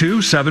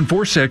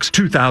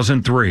 952-746-2003.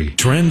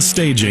 Trend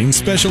Staging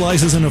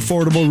specializes in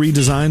affordable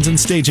redesigns and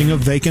staging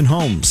of vacant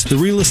homes. The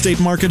real estate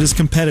market is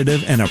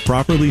competitive, and a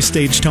properly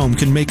staged home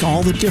can make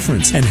all the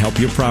difference and help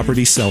your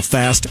property sell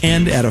fast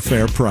and at a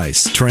fair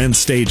price. Trend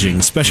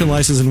Staging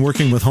specializes in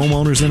working with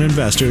homeowners and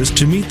investors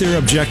to meet their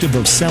objective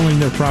of selling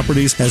their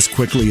properties as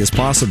quickly as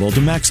possible to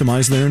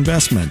maximize their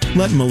investment.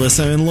 Let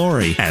Melissa and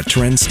Lori at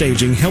Trend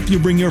Staging help you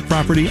bring your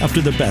property up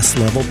to the best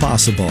level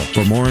possible.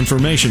 For more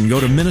information, go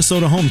to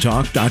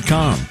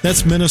MinnesotaHometalk.com.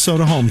 That's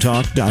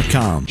MinnesotaHometalk.com.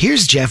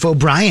 Here's Jeff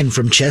O'Brien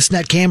from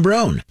Chestnut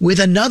Cambronne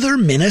with another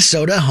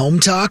Minnesota Home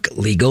Talk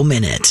Legal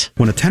Minute.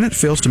 When a tenant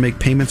fails to make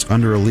payments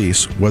under a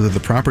lease, whether the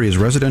property is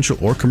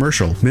residential or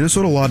commercial,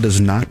 Minnesota law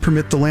does not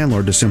permit the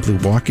landlord to simply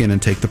walk in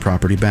and take the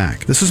property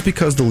back. This is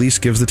because the lease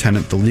gives the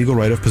tenant the legal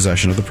right of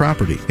possession of the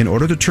property. In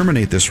order to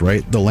terminate this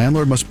right, the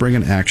landlord must bring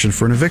an action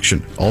for an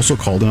eviction, also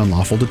called an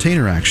unlawful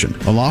detainer action.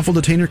 Unlawful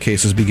detainer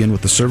cases begin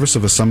with the service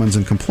of a summons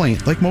and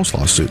complaint, like most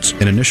lawsuits.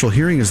 An initial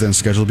hearing is then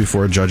scheduled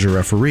before a judge or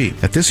referee.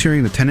 At this hearing,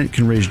 the tenant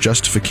can raise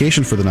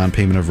justification for the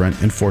non-payment of rent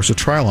and force a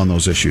trial on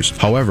those issues.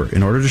 However,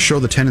 in order to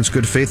show the tenant's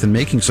good faith in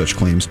making such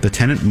claims, the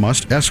tenant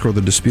must escrow the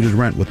disputed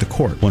rent with the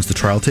court. Once the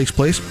trial takes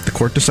place, the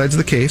court decides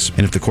the case, and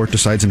if the court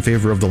decides in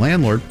favor of the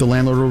landlord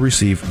will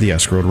receive the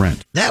escrowed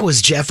rent. That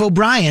was Jeff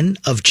O'Brien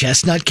of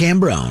Chestnut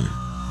Cambronne.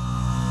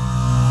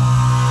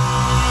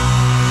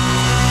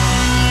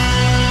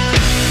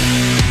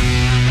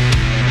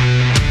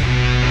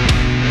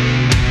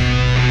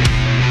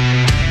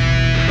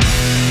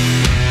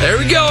 There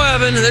we go,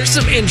 Evan. There's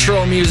some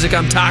intro music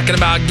I'm talking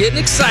about. Getting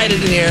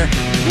excited in here.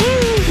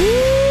 Woo,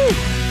 woo.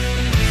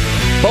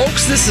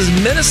 Folks, this is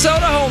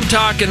Minnesota Home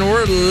Talk, and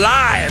we're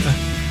live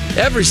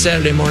every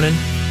Saturday morning.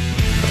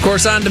 Of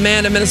course, on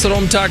demand at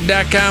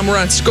MinnesotaHometalk.com. We're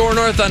on Score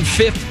North on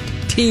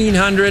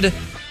 1500.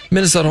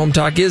 Minnesota Home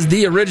Talk is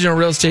the original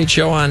real estate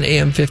show on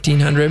AM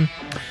 1500.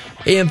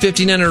 AM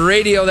 1500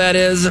 radio, that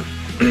is.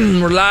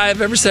 We're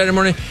live every Saturday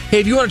morning. Hey,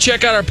 if you want to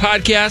check out our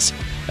podcast,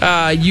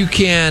 you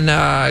can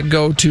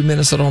go to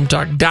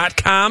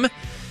MinnesotaHometalk.com.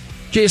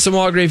 Jason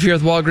Walgrave here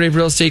with Walgrave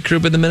Real Estate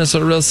Group and the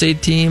Minnesota Real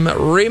Estate Team.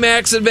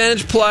 RE/MAX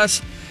Advantage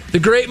Plus. The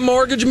great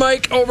mortgage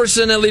Mike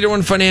Overson at Leader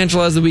One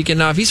Financial has the weekend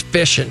off. He's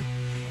fishing.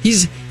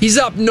 He's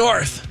up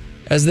north,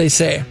 as they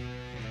say,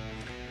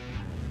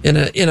 in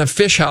a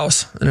fish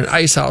house, in an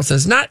ice house. And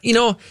it's not,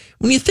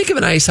 when you think of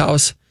an ice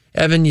house,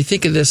 Evan, you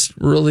think of this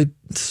really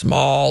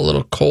small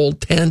little cold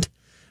tent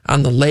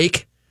on the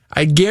lake.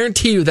 I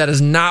guarantee you that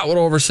is not what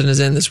Overson is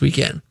in this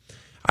weekend.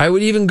 I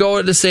would even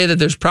go to say that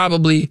there's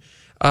probably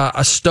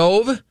a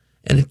stove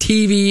and a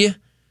TV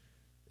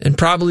and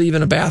probably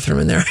even a bathroom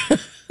in there.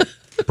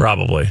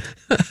 Probably.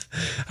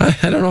 I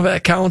don't know if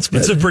that counts, but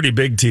it's a pretty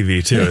big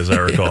TV too, as I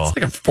recall. It's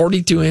like a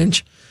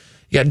 42-inch.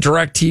 You got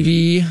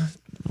DirecTV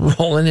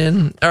rolling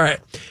in. All right.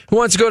 Who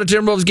wants to go to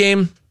Timberwolves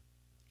game?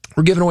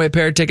 We're giving away a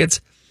pair of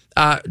tickets,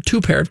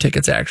 2 pair of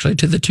tickets actually,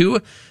 to the 2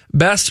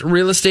 best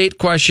real estate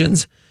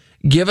questions.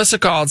 Give us a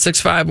call at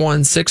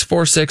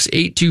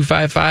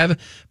 651-646-8255.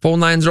 Phone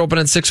lines are open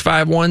at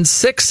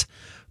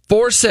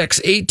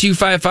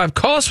 651-646-8255.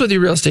 Call us with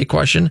your real estate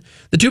question.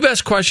 The 2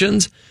 best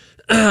questions,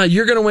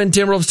 you're going to win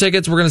Timberwolves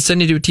tickets. We're going to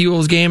send you to a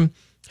T-Wolves game.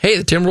 Hey,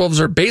 the Timberwolves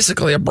are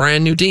basically a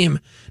brand new team.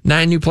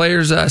 9 new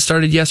players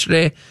started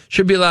yesterday.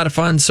 Should be a lot of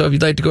fun. So if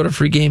you'd like to go to a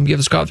free game, give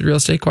us a call with your real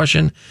estate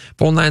question.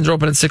 Phone lines are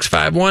open at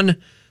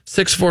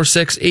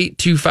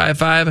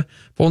 651-646-8255.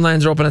 Phone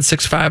lines are open at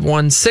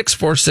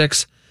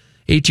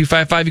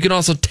 651-646-8255. You can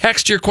also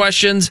text your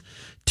questions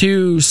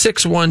to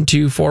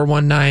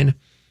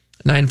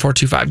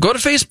 612-419-9425. Go to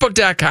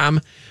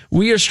Facebook.com.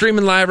 We are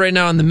streaming live right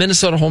now on the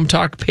Minnesota Home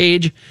Talk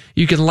page.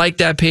 You can like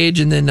that page,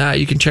 and then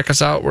you can check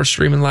us out. We're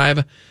streaming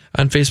live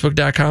on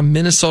Facebook.com,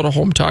 Minnesota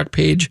Home Talk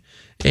page.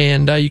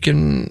 And you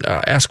can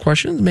ask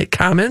questions, make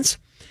comments.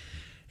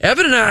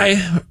 Evan and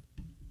I,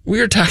 we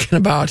were talking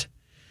about,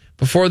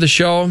 before the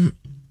show,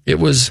 we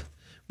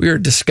were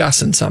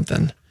discussing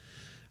something.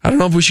 I don't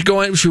know if we should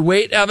go in. Should we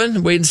wait,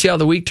 Evan? Wait and see how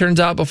the week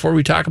turns out before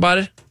we talk about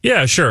it?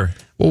 Yeah, sure.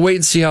 We'll wait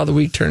and see how the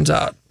week turns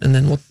out, and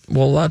then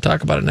we'll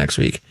talk about it next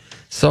week.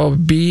 So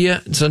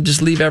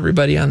just leave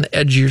everybody on the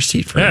edge of your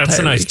seat for an entire that's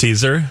a nice week.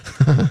 teaser.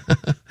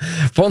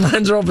 Phone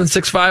lines are open,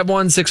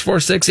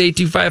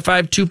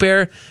 651-646-8255. 2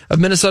 pair of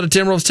Minnesota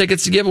Timberwolves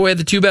tickets to give away.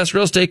 The 2 best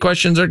real estate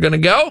questions are going to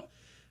go.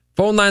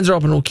 Phone lines are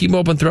open. We'll keep them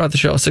open throughout the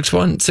show.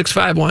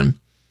 651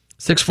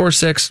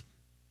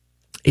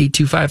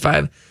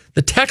 646-8255.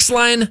 The text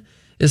line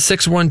is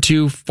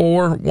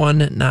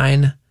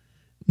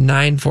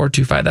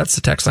 612-419-9425. That's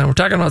the text line. We're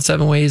talking about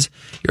 7 ways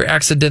you're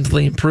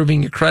accidentally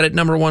improving your credit.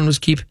 Number 1 was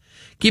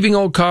keeping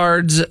old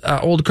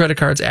credit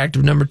cards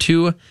active. Number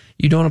 2,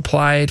 you don't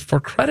apply it for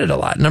credit a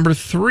lot. Number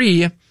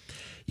 3,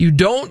 you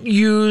don't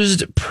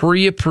use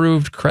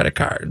pre-approved credit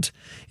cards.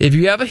 If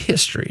you have a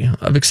history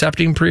of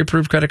accepting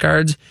pre-approved credit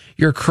cards,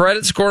 your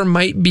credit score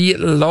might be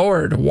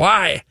lowered.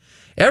 Why?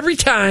 Every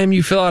time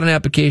you fill out an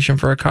application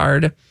for a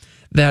card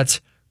that's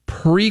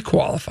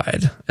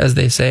pre-qualified, as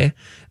they say,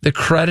 the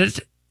credit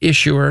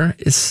issuer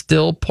is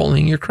still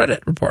pulling your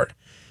credit report.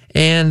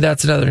 And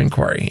that's another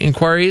inquiry.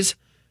 Inquiries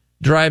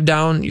drive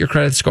down your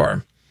credit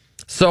score.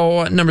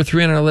 So number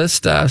 3 on our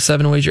list,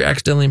 7 ways you're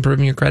accidentally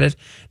improving your credit.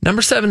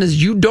 Number 7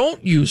 is you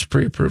don't use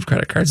pre-approved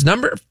credit cards.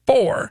 Number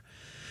 4,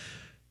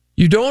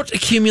 you don't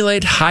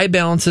accumulate high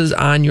balances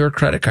on your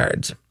credit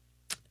cards.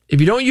 If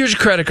you don't use your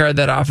credit card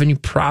that often, you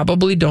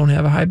probably don't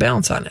have a high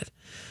balance on it.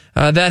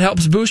 That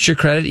helps boost your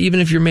credit, even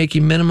if you're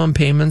making minimum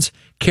payments.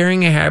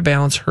 Carrying a high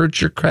balance hurts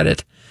your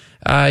credit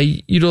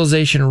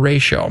utilization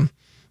ratio.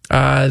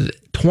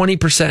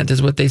 20%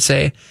 is what they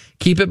say.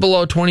 Keep it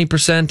below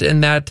 20%,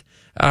 and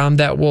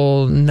that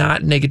will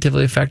not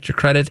negatively affect your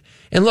credit.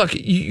 And look,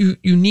 you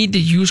need to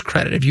use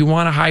credit. If you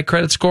want a high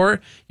credit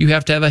score, you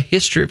have to have a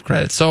history of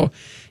credit. So,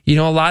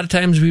 a lot of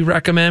times we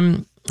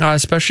recommend,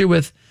 especially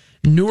with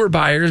newer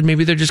buyers,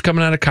 maybe they're just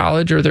coming out of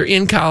college or they're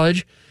in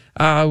college.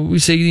 We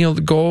say, you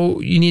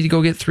need to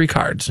go get 3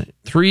 cards,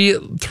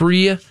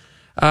 three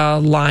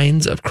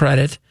lines of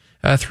credit,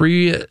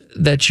 3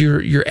 that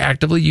you're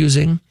actively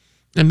using.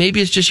 And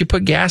maybe it's just you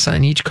put gas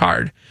on each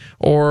card,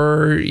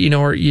 or you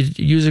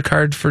use a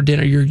card for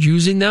dinner. You're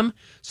using them,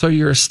 so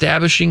you're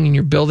establishing and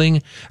you're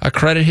building a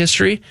credit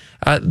history.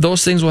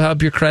 Those things will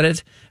help your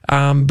credit,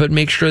 but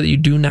make sure that you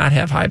do not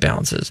have high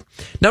balances.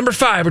 Number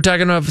 5, we're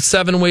talking about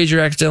 7 ways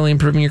you're accidentally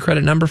improving your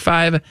credit. Number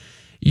 5,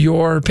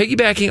 you're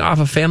piggybacking off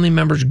a family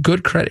member's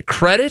good credit.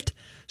 Credit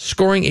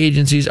scoring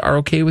agencies are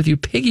okay with you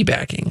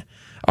piggybacking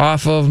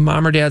off of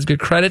mom or dad's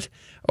good credit,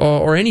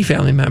 or any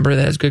family member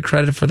that has good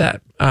credit for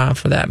that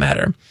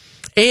matter.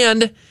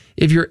 And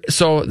this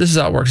is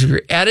how it works. If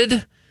you're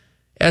added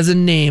as a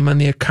name on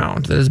the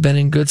account that has been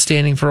in good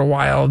standing for a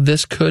while,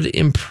 this could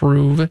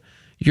improve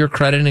your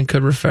credit and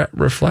could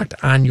reflect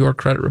on your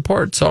credit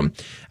report. So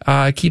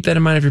keep that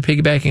in mind. If you're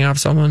piggybacking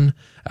off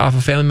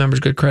a family member's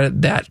good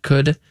credit, that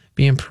could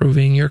be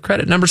improving your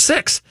credit. Number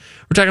 6,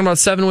 we're talking about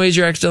 7 ways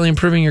you're accidentally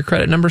improving your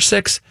credit. Number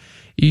 6,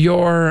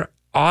 you've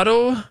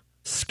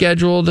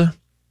auto-scheduled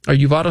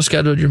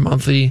your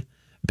monthly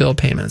bill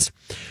payments.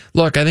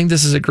 Look, I think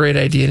this is a great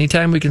idea.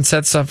 Anytime we can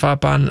set stuff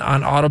up on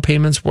auto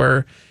payments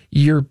where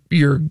you're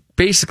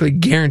basically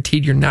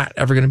guaranteed you're not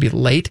ever going to be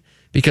late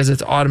because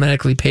it's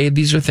automatically paid.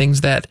 These are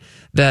things that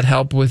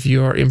help with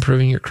your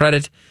improving your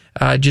credit.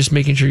 Just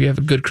making sure you have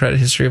a good credit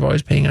history of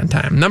always paying on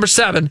time. Number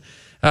 7,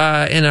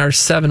 in our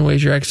 7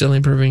 ways you're accidentally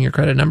improving your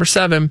credit. Number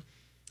 7,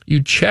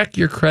 you check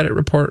your credit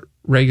report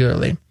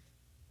regularly.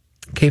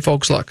 Okay,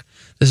 folks, look,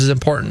 this is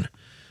important.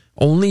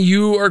 Only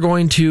you are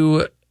going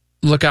to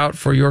look out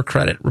for your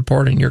credit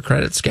report and your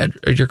credit schedule,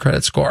 or your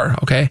credit score.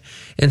 Okay.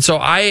 And so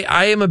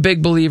I am a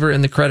big believer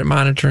in the credit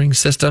monitoring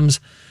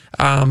systems.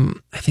 I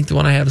think the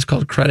one I have is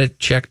called Credit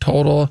Check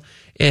Total,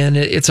 and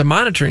it's a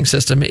monitoring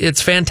system.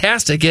 It's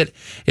fantastic. It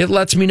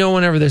lets me know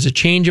whenever there's a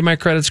change in my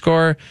credit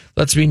score,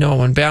 lets me know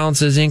when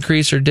balances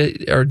increase or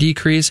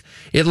decrease.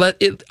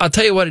 I'll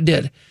tell you what it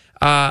did.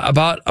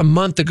 About a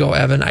month ago,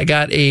 Evan, I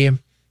got an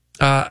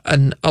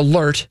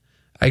alert.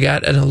 I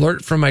got an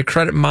alert from my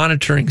credit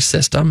monitoring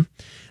system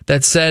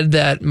that said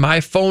that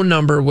my phone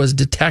number was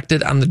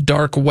detected on the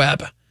dark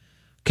web.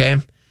 Okay.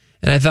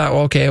 And I thought,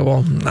 well,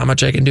 not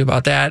much I can do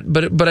about that,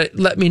 but it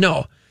let me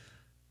know.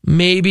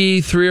 Maybe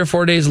 3 or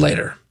 4 days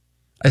later,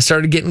 I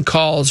started getting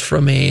calls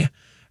from a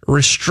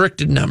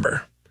restricted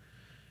number.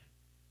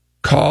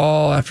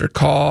 Call after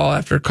call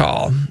after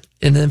call.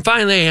 And then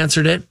finally I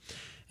answered it.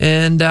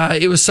 And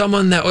it was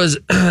someone that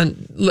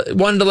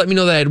wanted to let me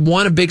know that I had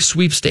won a big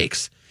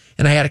sweepstakes.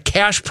 And I had a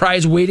cash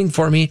prize waiting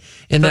for me.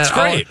 And that's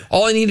great.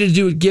 All I needed to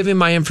do was give him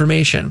my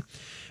information.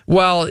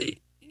 Well,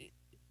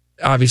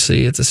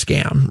 obviously it's a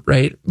scam,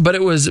 right? But I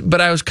was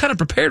kind of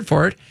prepared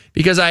for it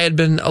because I had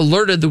been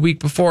alerted the week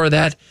before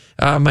that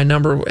my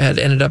number had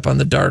ended up on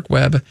the dark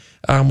web,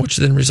 which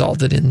then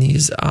resulted in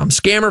these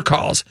scammer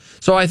calls.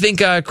 So I think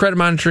credit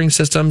monitoring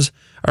systems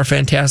are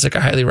fantastic. I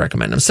highly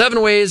recommend them.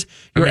 7 ways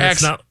you're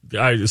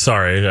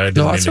sorry, I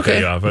didn't mean to cut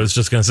you off. I was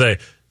just going to say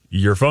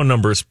your phone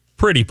number is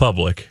pretty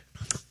public.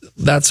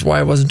 That's why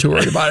I wasn't too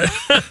worried about it.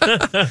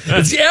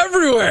 It's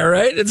everywhere,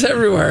 right? It's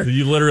everywhere.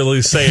 You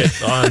literally say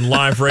it on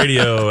live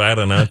radio, I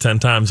don't know, 10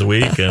 times a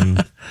week,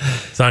 and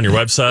it's on your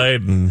website.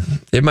 And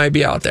it might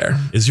be out there.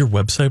 Is your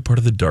website part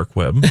of the dark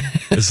web?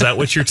 Is that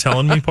what you're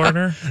telling me,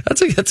 partner?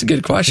 That's a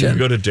good question. You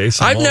go to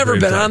Jason. I've never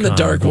been on the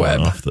dark web.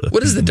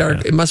 What is the dark?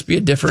 Yeah. It must be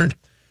a different.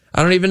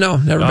 I don't even know.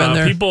 Never been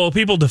there.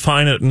 People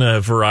define it in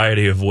a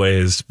variety of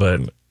ways,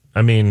 but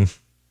I mean,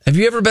 have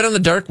you ever been on the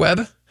dark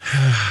web?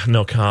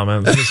 No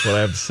comment. That's what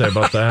I have to say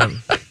about that.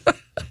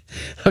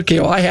 Okay,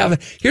 well, I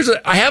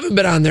haven't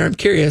been on there. I'm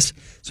curious.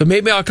 So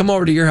maybe I'll come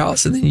over to your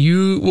house and then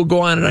you will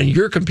go on it on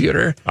your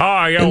computer.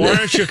 Oh, yeah. Why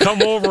don't you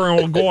come over and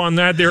we'll go on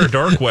that there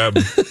dark web?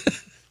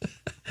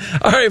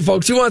 All right,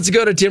 folks. Who wants to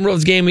go to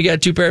Timberwolves game? We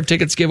got 2 pair of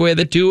tickets to give away.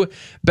 The 2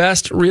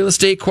 best real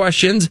estate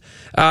questions.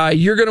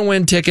 You're going to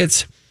win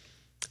tickets.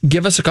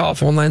 Give us a call.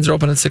 Phone lines are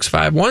open at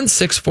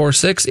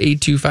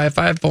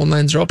 651-646-8255. Phone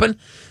lines are open.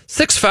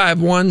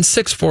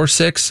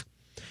 651-646-8255.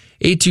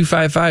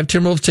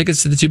 Timberwolves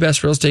tickets to the 2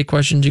 best real estate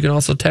questions. You can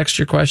also text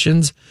your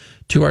questions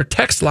to our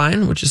text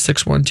line, which is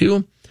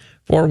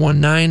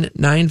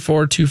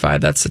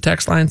 612-419-9425. That's the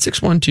text line,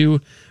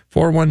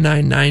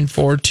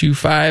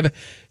 612-419-9425.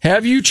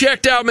 Have you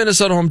checked out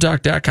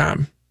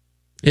MinnesotaHometalk.com?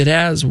 It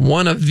has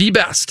one of the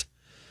best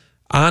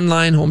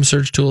online home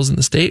search tools in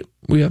the state.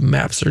 We have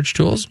map search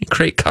tools. You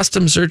create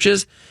custom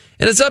searches,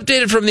 and it's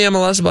updated from the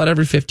MLS about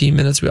every 15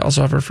 minutes. We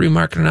also offer free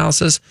market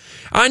analysis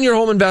on your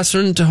home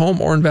investment,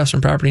 home or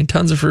investment property, and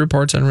tons of free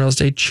reports on real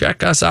estate.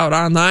 Check us out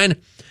online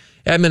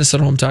at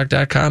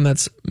MinnesotaHometalk.com.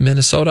 That's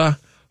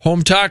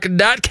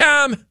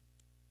MinnesotaHometalk.com.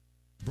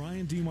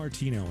 Brian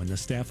DiMartino and the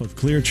staff of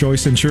Clear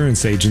Choice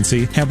Insurance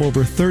Agency have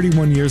over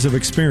 31 years of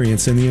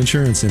experience in the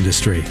insurance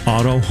industry,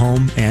 auto,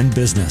 home, and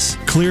business.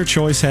 Clear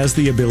Choice has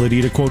the ability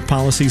to quote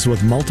policies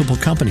with multiple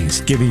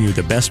companies, giving you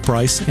the best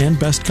price and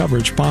best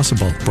coverage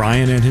possible.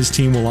 Brian and his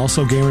team will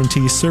also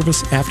guarantee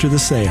service after the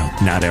sale.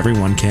 Not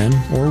everyone can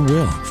or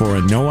will. For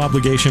a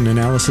no-obligation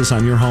analysis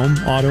on your home,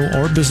 auto,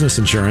 or business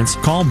insurance,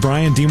 call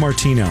Brian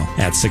DiMartino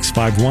at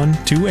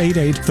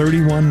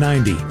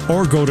 651-288-3190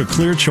 or go to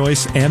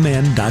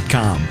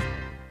clearchoicemn.com.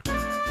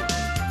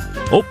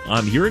 Oh,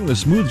 I'm hearing the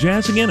smooth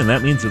jazz again, and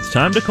that means it's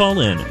time to call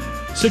in.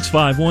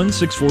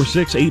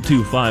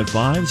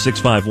 651-646-8255,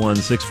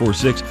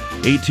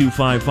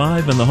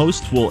 651-646-8255, and the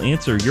hosts will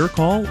answer your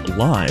call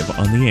live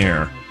on the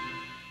air.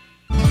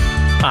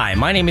 Hi,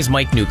 my name is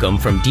Mike Newcomb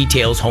from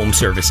Details Home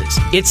Services.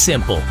 It's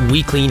simple.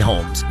 We clean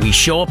homes. We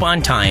show up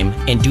on time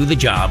and do the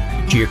job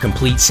to your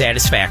complete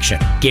satisfaction.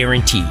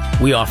 Guaranteed.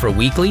 We offer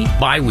weekly,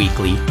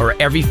 bi-weekly,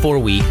 or every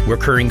 4-week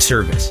recurring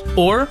service.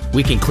 Or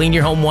we can clean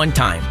your home one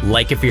time,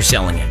 like if you're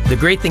selling it. The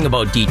great thing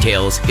about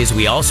Details is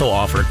we also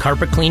offer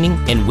carpet cleaning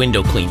and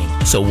window cleaning,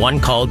 so one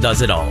call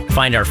does it all.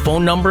 Find our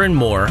phone number and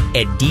more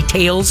at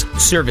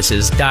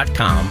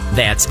detailsservices.com.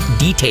 That's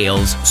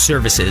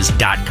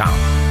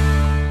detailsservices.com.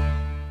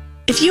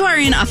 If you are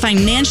in a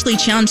financially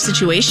challenged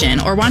situation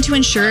or want to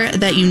ensure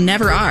that you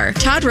never are,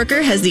 Todd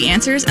Rooker has the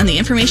answers and the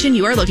information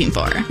you are looking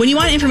for. When you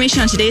want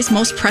information on today's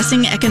most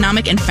pressing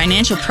economic and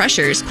financial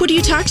pressures, who do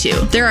you talk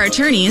to? There are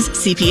attorneys,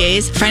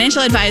 CPAs,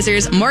 financial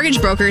advisors,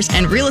 mortgage brokers,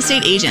 and real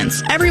estate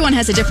agents. Everyone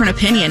has a different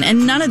opinion,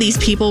 and none of these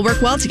people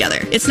work well together.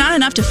 It's not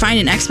enough to find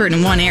an expert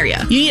in one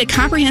area. You need a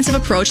comprehensive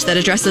approach that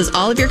addresses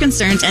all of your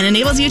concerns and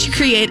enables you to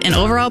create an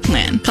overall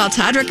plan. Call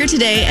Todd Rooker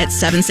today at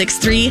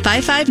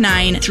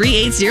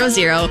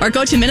 763-559-3800 or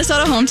go to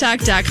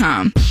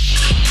MinnesotaHometalk.com.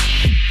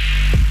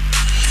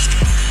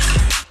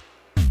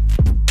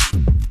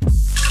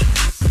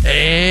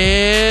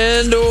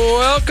 And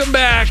welcome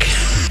back.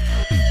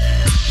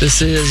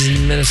 This is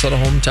Minnesota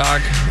Home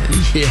Talk.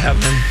 Yeah,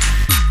 man.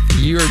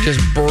 You are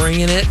just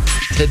bringing it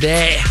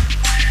today.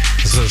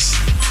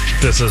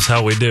 This is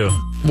how we do.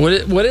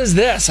 What is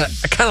this? I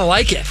kind of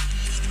like it.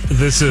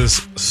 This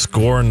is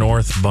Score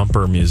North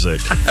bumper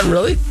music.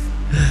 Really?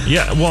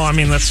 Yeah, well, I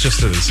mean, that's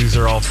just it. These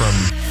are all from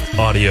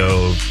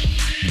audio,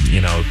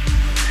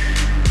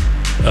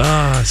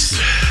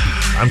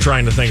 I'm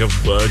trying to think of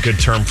a good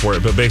term for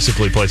it, but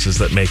basically places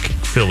that make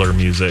filler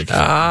music.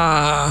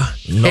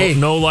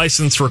 No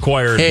license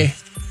required. Hey,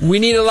 we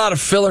need a lot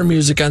of filler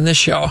music on this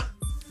show.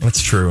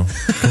 That's true.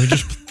 Can we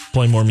just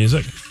play more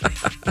music?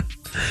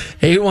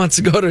 Hey, who wants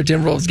to go to a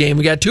Timberwolves game?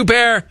 We got 2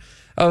 pair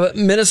of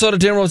Minnesota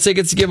Timberwolves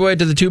tickets to give away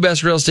to the 2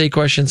 best real estate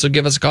questions, so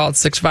give us a call at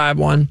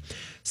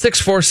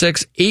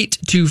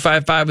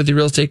 651-646-8255 with your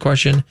real estate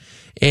question.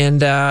 And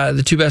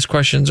the 2 best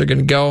questions are going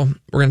to go.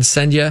 We're going to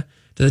send you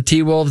to the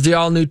T-Wolves, the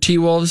all-new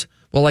T-Wolves.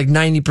 Well, like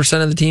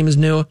 90% of the team is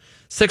new.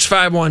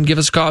 651, give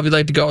us a call if you'd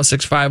like to go.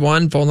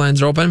 651, phone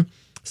lines are open.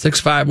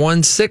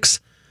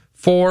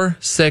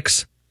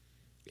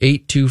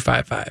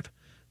 651-646-8255.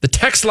 The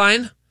text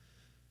line,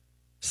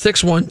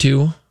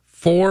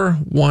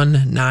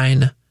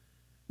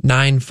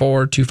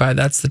 612-419-9425.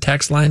 That's the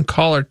text line.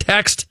 Call or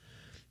text.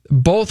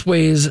 Both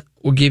ways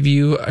will give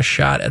you a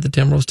shot at the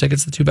Timberwolves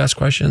tickets, the 2 best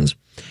questions.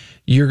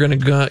 You're gonna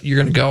go.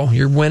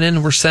 You're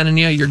winning. We're sending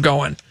you. You're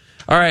going.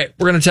 All right.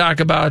 We're gonna talk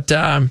about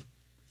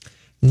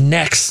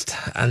next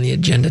on the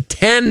agenda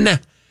 10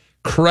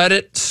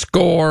 credit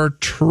score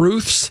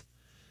truths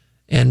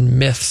and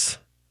myths.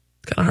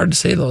 It's kind of hard to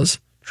say those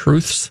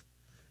truths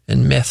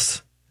and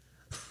myths.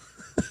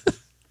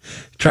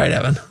 Try it,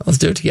 Evan. Let's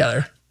do it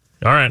together.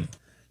 All right.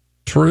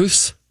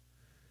 Truths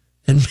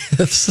and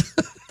myths.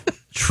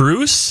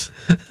 Truths?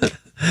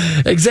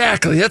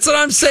 Exactly. That's what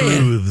I'm saying.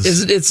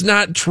 Truths. It's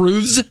not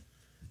truths?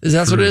 Is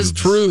that what it is?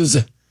 Truths.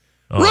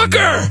 Oh,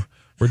 Rooker!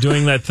 We're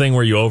doing that thing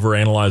where you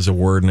overanalyze a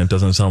word and it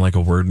doesn't sound like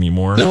a word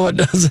anymore. No, it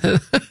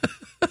doesn't.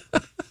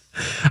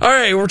 All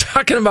right, we're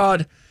talking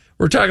about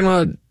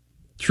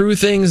true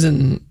things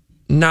and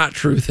not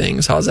true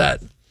things. How's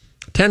that?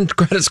 10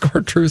 credit score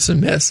truths and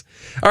myths.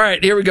 All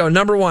right, here we go.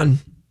 Number one.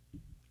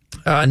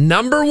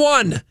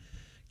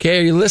 Okay,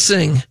 are you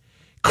listening?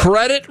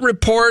 Credit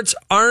reports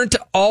aren't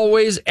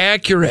always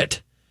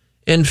accurate.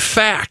 In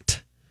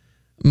fact,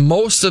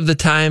 most of the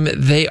time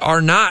they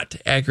are not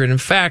accurate. In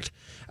fact,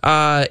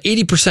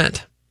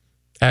 80%,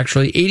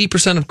 actually,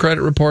 80% of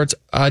credit reports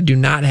do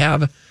not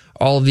have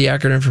all of the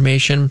accurate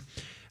information.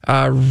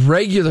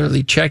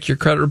 Regularly check your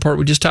credit report.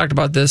 We just talked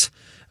about this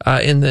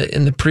in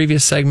the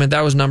previous segment.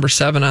 That was number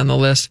 7 on the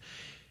list.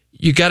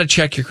 You got to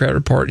check your credit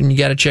report, and you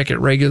got to check it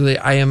regularly.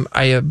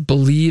 I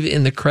believe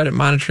in the credit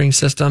monitoring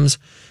systems.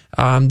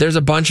 There's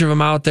a bunch of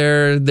them out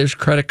there. There's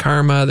Credit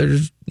Karma.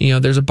 There's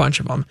a bunch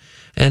of them,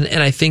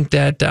 and I think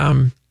that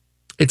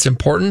it's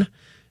important.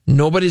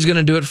 Nobody's going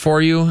to do it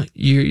for you.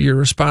 You're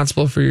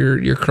responsible for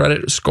your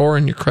credit score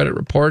and your credit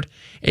report,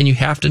 and you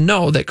have to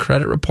know that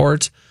credit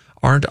reports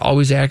aren't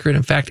always accurate.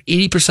 In fact,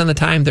 80% of the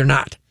time they're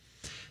not.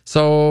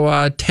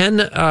 So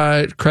 10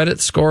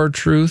 credit score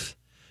truths,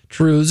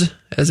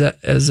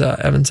 as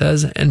Evan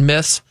says, and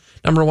myths.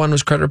 Number 1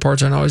 was credit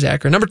reports aren't always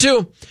accurate. Number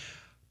 2,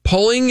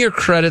 pulling your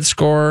credit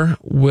score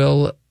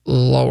will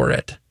lower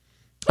it.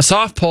 A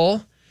soft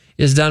pull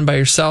is done by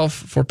yourself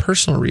for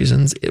personal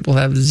reasons. It will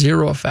have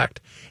 0 effect.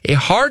 A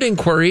hard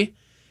inquiry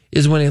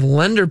is when a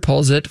lender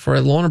pulls it for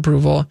a loan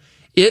approval.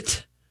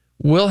 It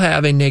will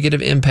have a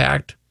negative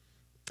impact.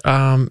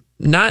 Not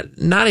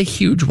a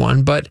huge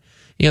one, but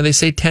they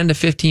say 10 to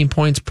 15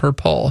 points per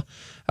pull.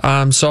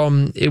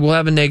 So it will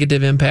have a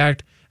negative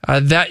impact.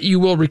 That you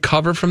will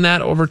recover from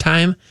that over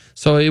time.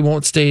 So you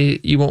won't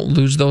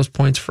lose those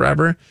points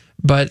forever,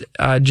 but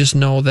just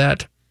know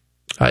that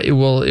it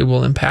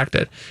will impact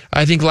it.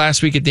 I think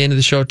last week at the end of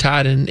the show,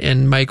 Todd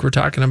and Mike were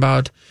talking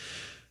about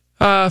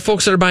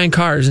folks that are buying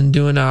cars and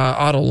doing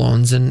auto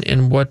loans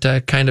and what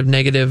kind of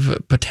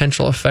negative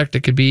potential effect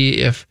it could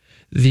be if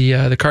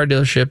the car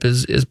dealership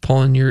is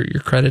pulling your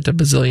credit a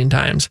bazillion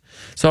times.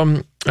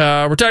 So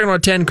we're talking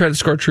about 10 credit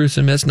score truths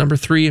and myths. Number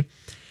 3,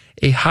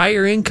 a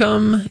higher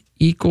income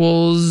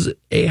equals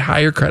a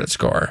higher credit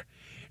score.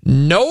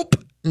 Nope,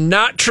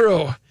 not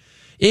true.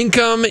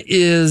 Income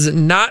is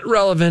not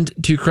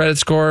relevant to credit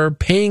score.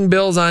 Paying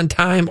bills on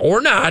time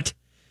or not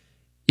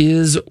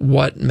is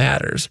what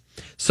matters.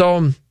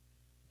 So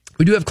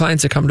we do have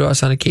clients that come to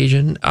us on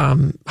occasion,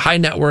 high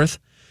net worth.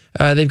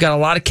 They've got a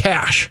lot of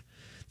cash.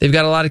 And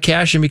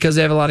because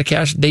they have a lot of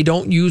cash, they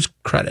don't use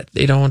credit.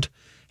 They don't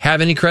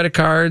have any credit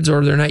cards,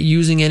 or they're not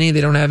using any.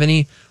 They don't have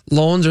any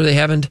loans, or they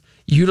haven't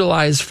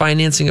utilized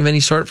financing of any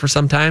sort for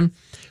some time.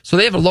 So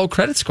they have a low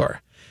credit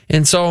score.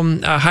 And so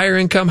higher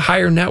income,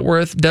 higher net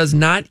worth does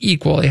not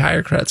equal a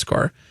higher credit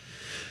score.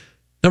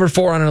 Number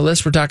 4 on our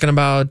list, we're talking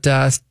about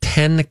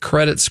 10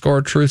 credit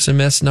score truths and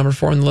myths. Number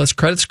 4 on the list,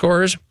 credit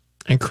scores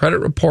and credit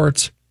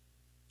reports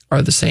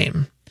are the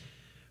same.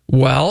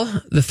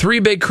 Well, the 3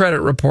 big credit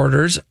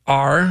reports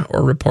are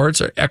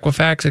Equifax,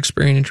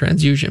 Experian, and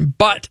TransUnion.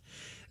 But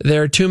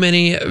there are too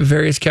many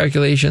various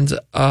calculations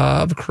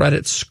of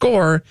credit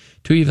score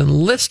to even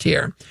list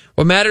here.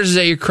 What matters is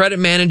that your credit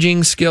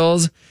managing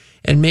skills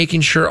and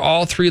making sure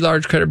all 3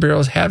 large credit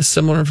bureaus have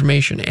similar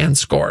information and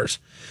scores.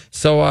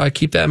 So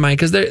keep that in mind,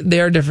 because they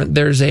are different.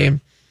 There's a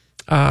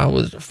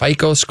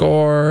FICO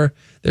score.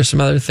 There's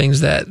some other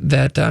things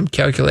that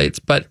calculates,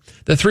 but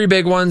the 3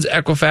 big ones: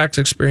 Equifax,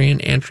 Experian,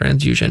 and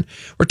TransUnion.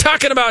 We're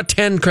talking about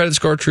 10 credit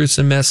score truths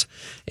and myths,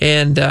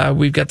 and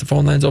we've got the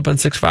phone lines open: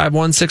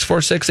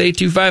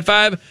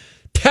 651-646-8255.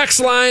 Text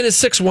line is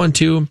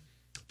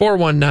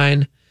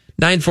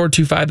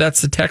 612-419-9425.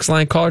 That's the text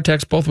line. Call or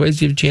text both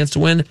ways. You have a chance to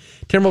win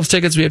Timberwolves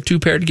tickets. We have 2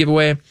 pairs to give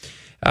away.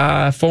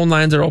 Phone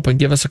lines are open.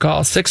 Give us a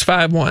call: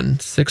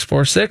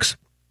 651-646-8255.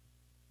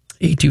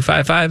 If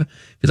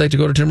you'd like to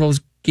go to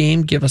Timberwolves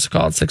game, give us a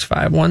call at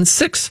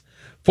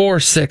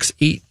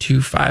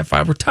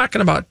 651-646-8255. We're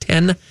talking about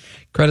 10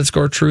 credit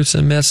score truths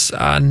and myths.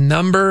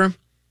 Number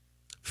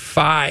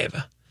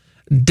 5,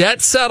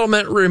 debt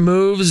settlement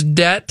removes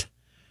debt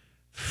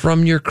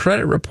from your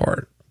credit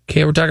report.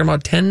 Okay, we're talking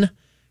about 10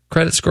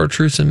 credit score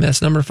truths and myths.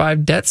 Number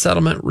 5, debt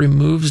settlement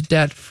removes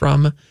debt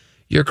from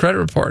your credit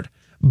report.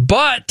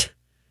 But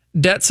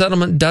debt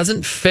settlement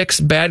doesn't fix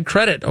bad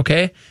credit,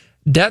 okay?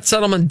 Debt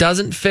settlement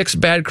doesn't fix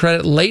bad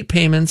credit. Late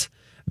payments,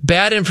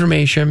 bad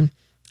information,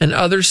 and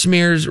other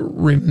smears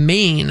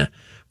remain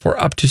for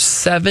up to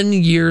 7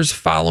 years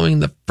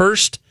following the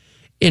first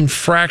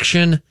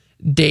infraction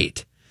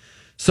date.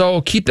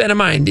 So keep that in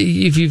mind.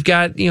 If you've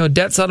got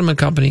debt settlement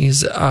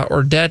companies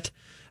or debt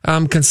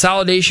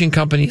consolidation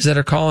companies that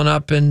are calling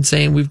up and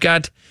saying, we've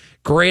got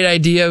great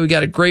idea, we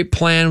got a great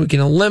plan, we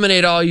can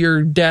eliminate all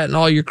your debt and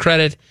all your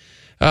credit.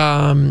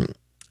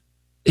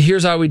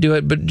 Here's how we do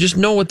it, but just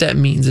know what that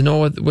means and know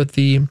what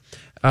the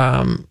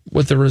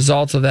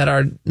results of that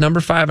are. Number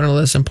 5 on our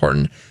list,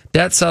 important.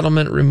 Debt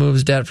settlement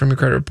removes debt from your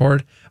credit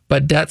report,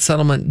 but debt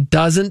settlement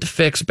doesn't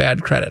fix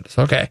bad credit.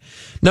 So, okay.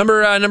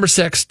 Number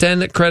 6,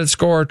 10 credit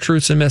score,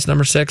 truths and myths.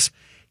 Number 6,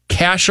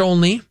 cash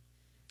only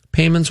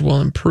payments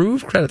will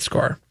improve credit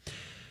score.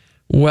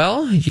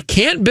 Well, you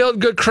can't build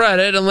good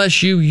credit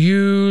unless you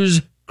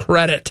use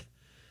credit,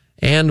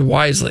 and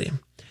wisely.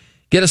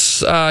 Get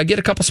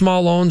a couple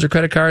small loans or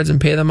credit cards and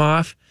pay them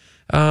off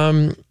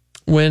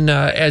when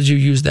as you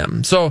use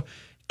them. So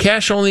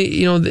cash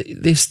only,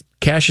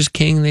 cash is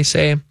king, they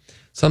say.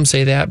 Some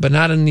say that, but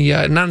not in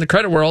the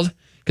credit world,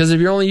 because if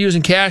you're only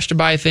using cash to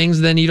buy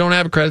things, then you don't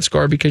have a credit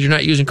score because you're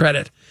not using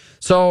credit.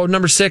 So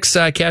number 6,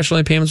 cash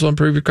only payments will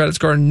improve your credit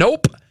score.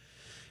 Nope.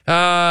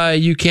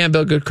 You can't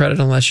build good credit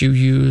unless you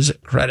use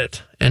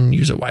credit and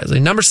use it wisely.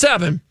 Number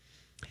 7,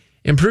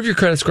 improve your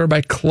credit score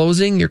by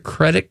closing your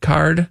credit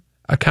card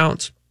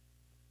accounts.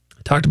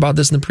 I talked about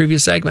this in the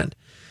previous segment.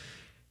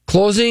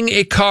 Closing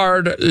a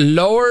card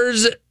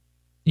lowers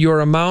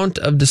your amount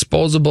of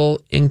disposable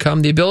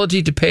income, the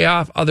ability to pay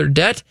off other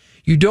debt.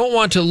 You don't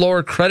want to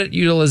lower credit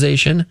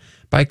utilization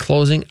by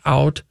closing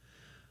out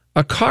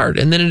a card,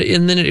 and then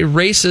it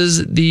erases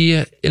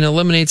and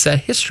eliminates that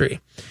history.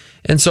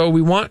 And so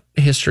we want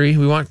history,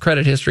 we want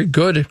credit history,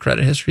 good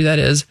credit history, that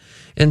is.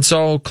 And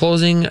so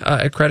closing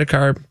a credit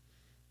card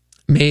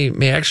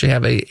may actually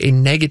have a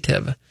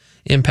negative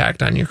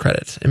impact on your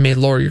credit. It may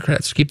lower your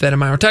credit. So keep that in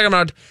mind. We're talking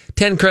about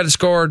 10 credit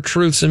score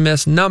truths and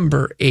myths.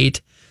 Number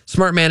 8,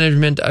 smart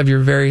management of your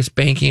various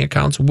banking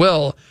accounts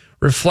will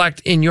reflect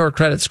in your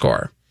credit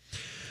score.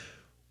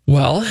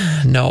 Well,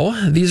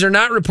 no, these are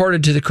not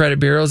reported to the credit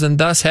bureaus and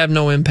thus have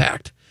no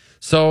impact.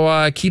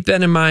 So keep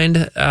that in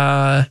mind.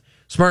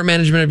 Smart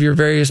management of your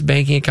various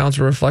banking accounts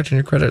will reflect in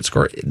your credit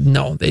score.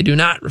 No, they do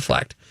not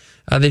reflect.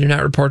 They do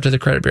not report to the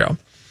credit bureau.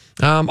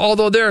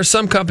 Although there are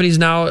some companies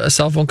now,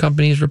 cell phone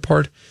companies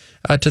report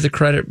to the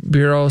credit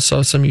bureau,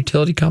 so some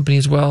utility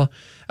companies will.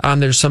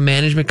 There's some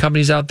management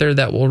companies out there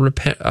that will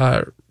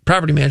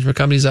property management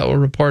companies that will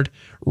report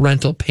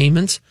rental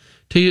payments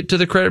to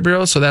the credit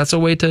bureau. So that's a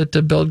way to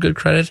build good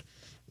credit,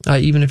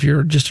 even if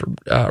you're just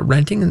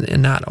renting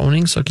and not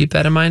owning. So keep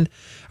that in mind.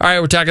 All right,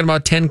 we're talking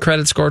about 10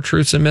 credit score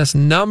truths and myths.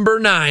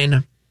 Number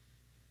 9,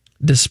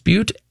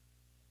 dispute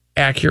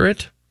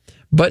accurate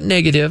but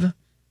negative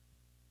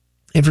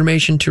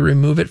information to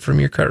remove it from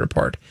your credit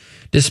report.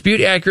 Dispute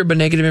accurate but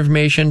negative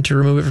information to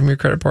remove it from your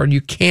credit report.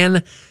 You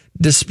can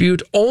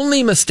dispute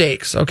only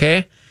mistakes,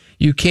 okay?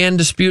 You can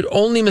dispute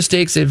only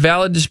mistakes. A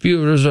valid dispute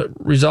will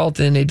result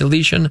in a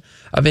deletion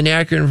of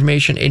inaccurate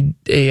information.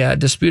 A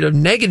dispute of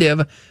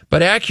negative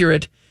but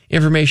accurate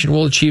information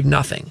will achieve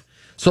nothing.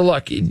 So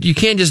look, you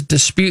can't just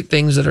dispute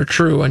things that are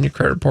true on your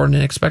credit report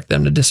and expect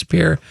them to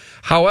disappear.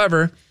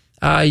 However,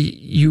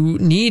 you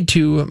need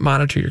to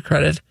monitor your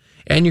credit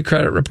and your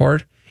credit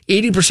report.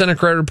 80% of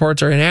credit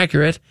reports are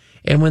inaccurate,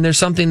 and when there's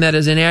something that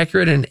is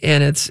inaccurate and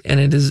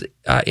it is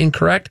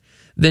incorrect,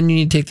 then you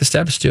need to take the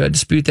steps to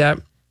dispute that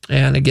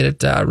and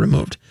get it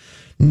removed.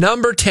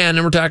 Number 10,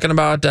 and we're talking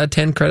about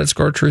 10 credit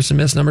score truths and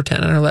myths. Number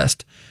 10 on our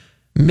list: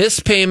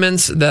 missed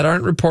payments that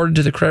aren't reported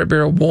to the credit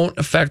bureau won't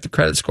affect the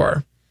credit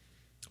score.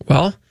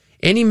 Well,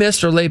 any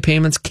missed or late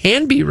payments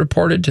can be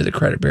reported to the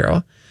credit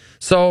bureau.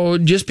 So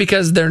just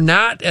because they're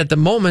not at the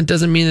moment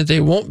doesn't mean that they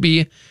won't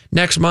be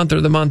next month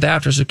or the month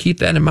after. So keep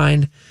that in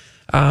mind.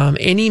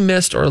 Any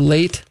missed or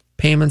late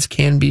payments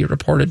can be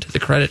reported to the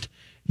credit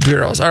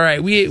bureaus. All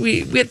right,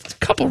 we had a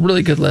couple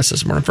really good lists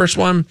this morning. First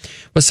one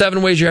was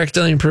 7 ways you're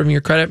accidentally improving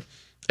your credit.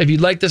 If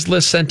you'd like this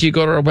list sent to you,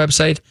 go to our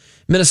website,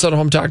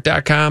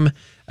 minnesotahometalk.com.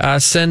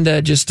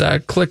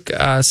 Click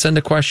send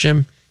a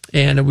question,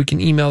 and we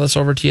can email this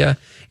over to you.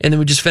 And then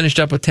we just finished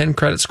up with 10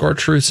 credit score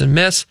truths and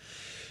myths.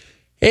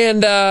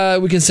 And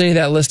we can send you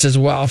that list as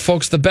well.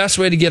 Folks, the best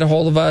way to get a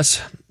hold of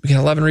us, we got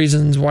 11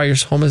 reasons why your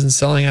home isn't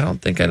selling. We're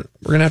going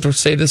to have to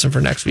save this one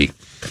for next week.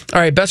 All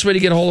right, best way to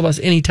get a hold of us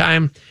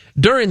anytime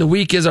during the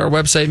week is our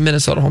website,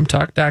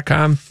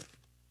 minnesotahometalk.com.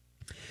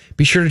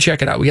 Be sure to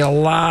check it out. We got a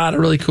lot of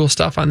really cool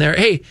stuff on there.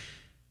 Hey,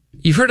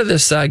 you've heard of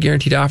this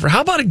guaranteed offer.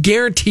 How about a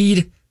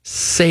guaranteed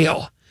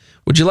sale?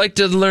 Would you like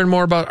to learn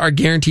more about our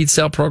guaranteed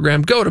sale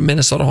program? Go to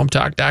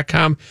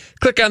minnesotahometalk.com.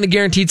 Click on the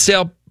guaranteed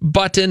sale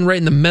button right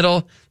in the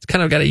middle. It's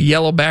kind of got a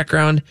yellow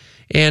background,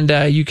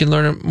 and you can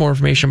learn more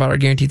information about our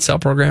guaranteed sale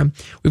program.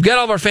 We've got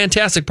all of our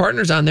fantastic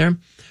partners on there.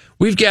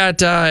 We've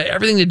got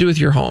everything to do with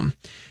your home.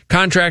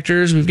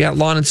 Contractors, we've got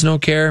lawn and snow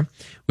care.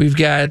 We've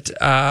got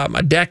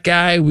a deck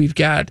guy. We've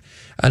got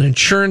an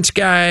insurance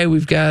guy.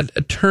 We've got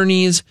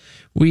attorneys.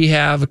 We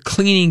have a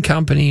cleaning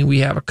company. We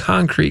have a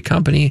concrete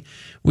company.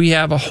 We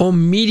have a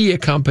home media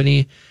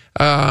company.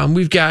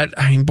 We've got,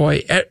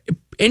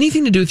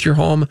 anything to do with your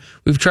home.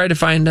 We've tried to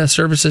find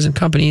services and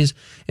companies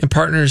and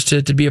partners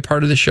to be a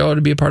part of the show,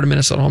 to be a part of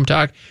Minnesota Home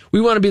Talk.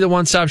 We want to be the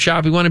one-stop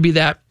shop. We want to be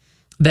that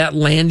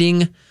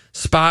landing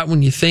spot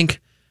when you think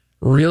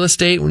real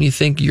estate, when you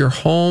think your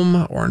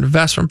home or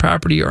investment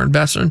property or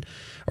investment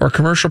or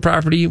commercial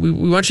property. We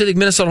want you to think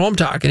Minnesota Home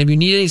Talk. And if you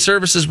need any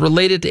services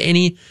related to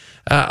any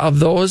of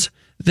those,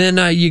 then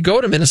you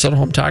go to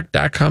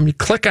minnesotahometalk.com, you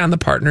click on the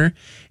partner,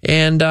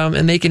 and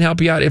they can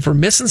help you out. If we're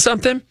missing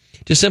something,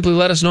 just simply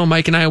let us know.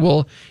 Mike and I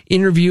will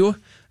interview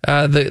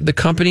the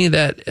company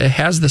that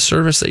has the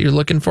service that you're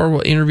looking for.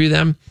 We'll interview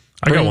them.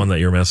 I got one that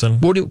you're missing.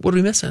 What are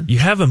we missing? You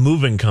have a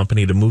moving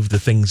company to move the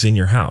things in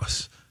your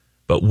house,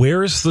 but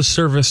where's the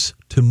service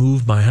to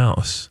move my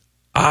house?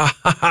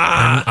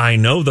 I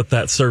know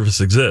that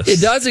service exists.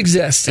 It does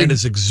exist. And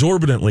it's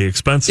exorbitantly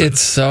expensive.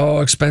 It's so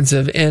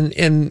expensive. And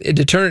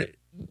it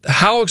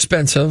how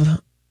expensive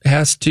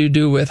has to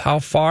do with how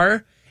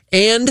far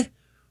and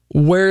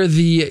where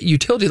the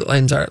utility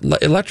lines are,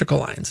 electrical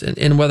lines,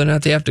 and whether or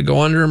not they have to go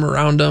under them,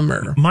 around them.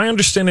 Or my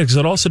understanding is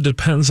it also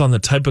depends on the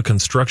type of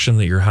construction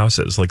that your house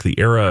is, like the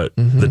era,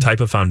 the type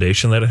of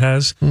foundation that it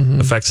has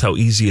affects how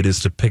easy it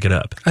is to pick it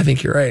up. I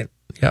think you're right.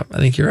 Yeah, I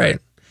think you're right.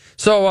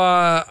 So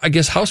I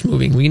guess house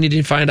moving. We need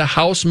to find a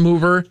house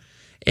mover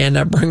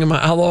and bring them.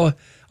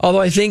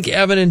 Although I think,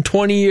 Evan, in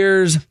 20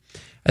 years,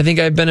 I think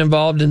I've been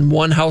involved in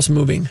one house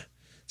moving.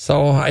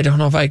 So I don't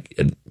know if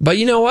but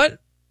you know what?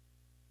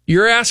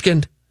 You're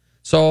asking.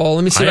 So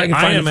let me see if I can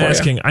find it for you. I am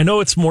asking. I know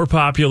it's more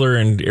popular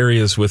in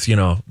areas with,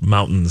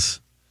 mountains.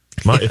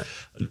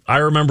 I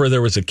remember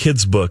there was a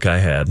kid's book I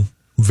had.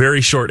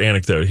 Very short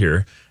anecdote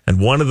here. And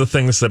one of the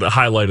things that I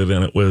highlighted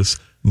in it was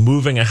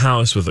moving a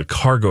house with a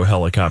cargo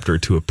helicopter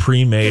to a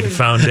pre-made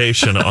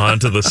foundation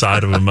onto the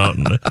side of a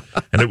mountain.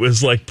 And it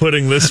was like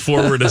putting this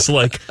forward as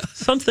like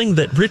something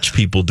that rich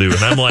people do.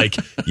 And I'm like,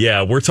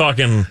 yeah, we're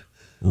talking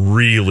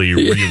really,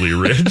 really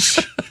rich.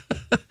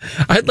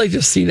 I'd like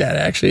to see that,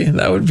 actually.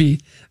 That would be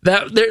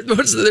that.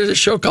 There's a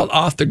show called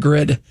Off the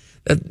Grid.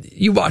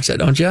 You watch that,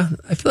 don't you?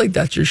 I feel like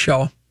that's your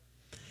show.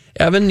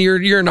 Evan,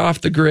 you're an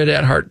off the grid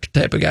at heart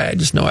type of guy. I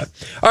just know it.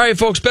 All right,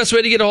 folks, best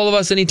way to get a hold of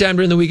us anytime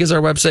during the week is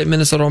our website,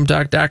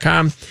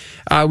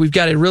 MinnesotaHometalk.com. We've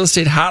got a real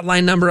estate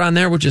hotline number on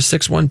there, which is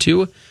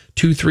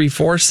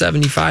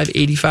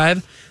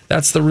 612-234-7585.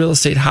 That's the real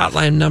estate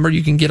hotline number.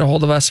 You can get a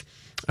hold of us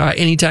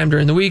anytime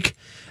during the week.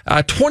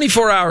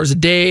 24 hours a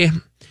day,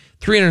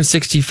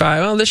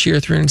 365, well, this year,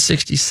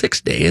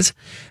 366 days.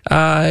 Go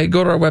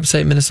to our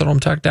website,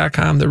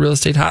 MinnesotaHometalk.com. The real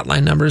estate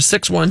hotline number is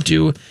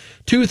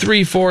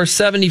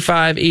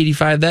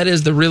 612-234-7585. That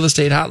is the real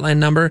estate hotline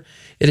number.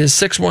 It is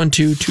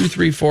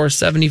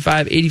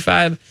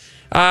 612-234-7585.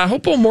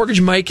 Hopeful Mortgage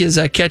Mike is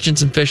catching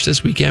some fish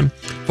this weekend.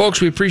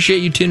 Folks, we appreciate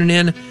you tuning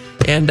in,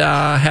 and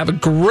have a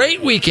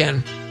great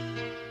weekend.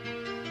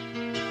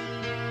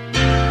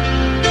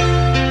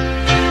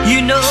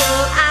 You know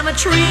I'm a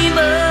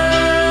dreamer,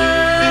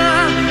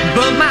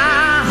 but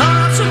my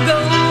heart's of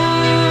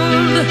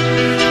gold.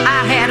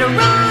 I had to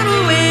run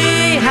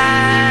away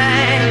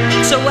high,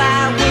 so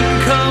I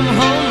wouldn't come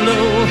home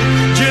low.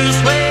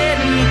 Just when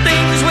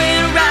things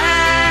went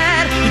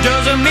right, it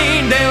doesn't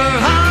mean they were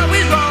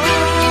always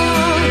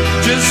wrong.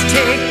 Just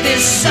take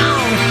this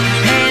song,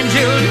 and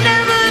you'll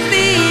never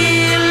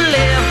be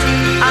left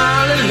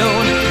all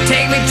alone.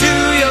 Take me to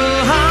your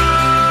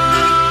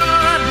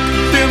heart,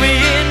 fill me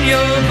in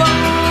your bones.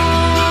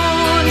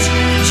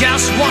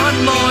 Just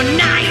one more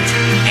night,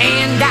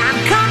 and I'm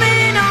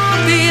coming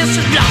on this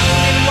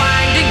long and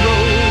winding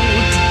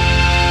road.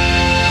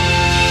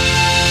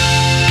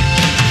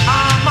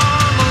 I'm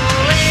on my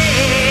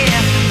way,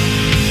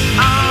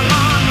 I'm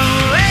on my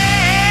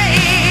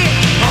way,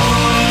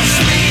 home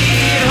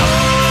sweet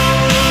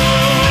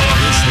home.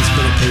 This has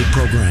been a paid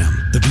program.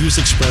 The views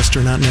expressed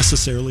are not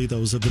necessarily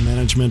those of the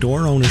management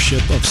or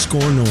ownership of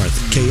SCORE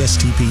North,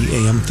 KSTP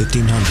AM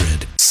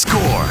 1500.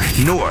 SCORE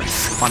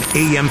North on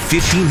AM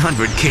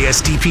 1500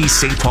 KSTP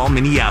St. Paul,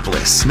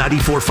 Minneapolis,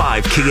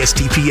 94.5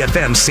 KSTP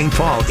FM St.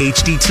 Paul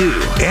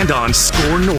HD2, and on SCORE North.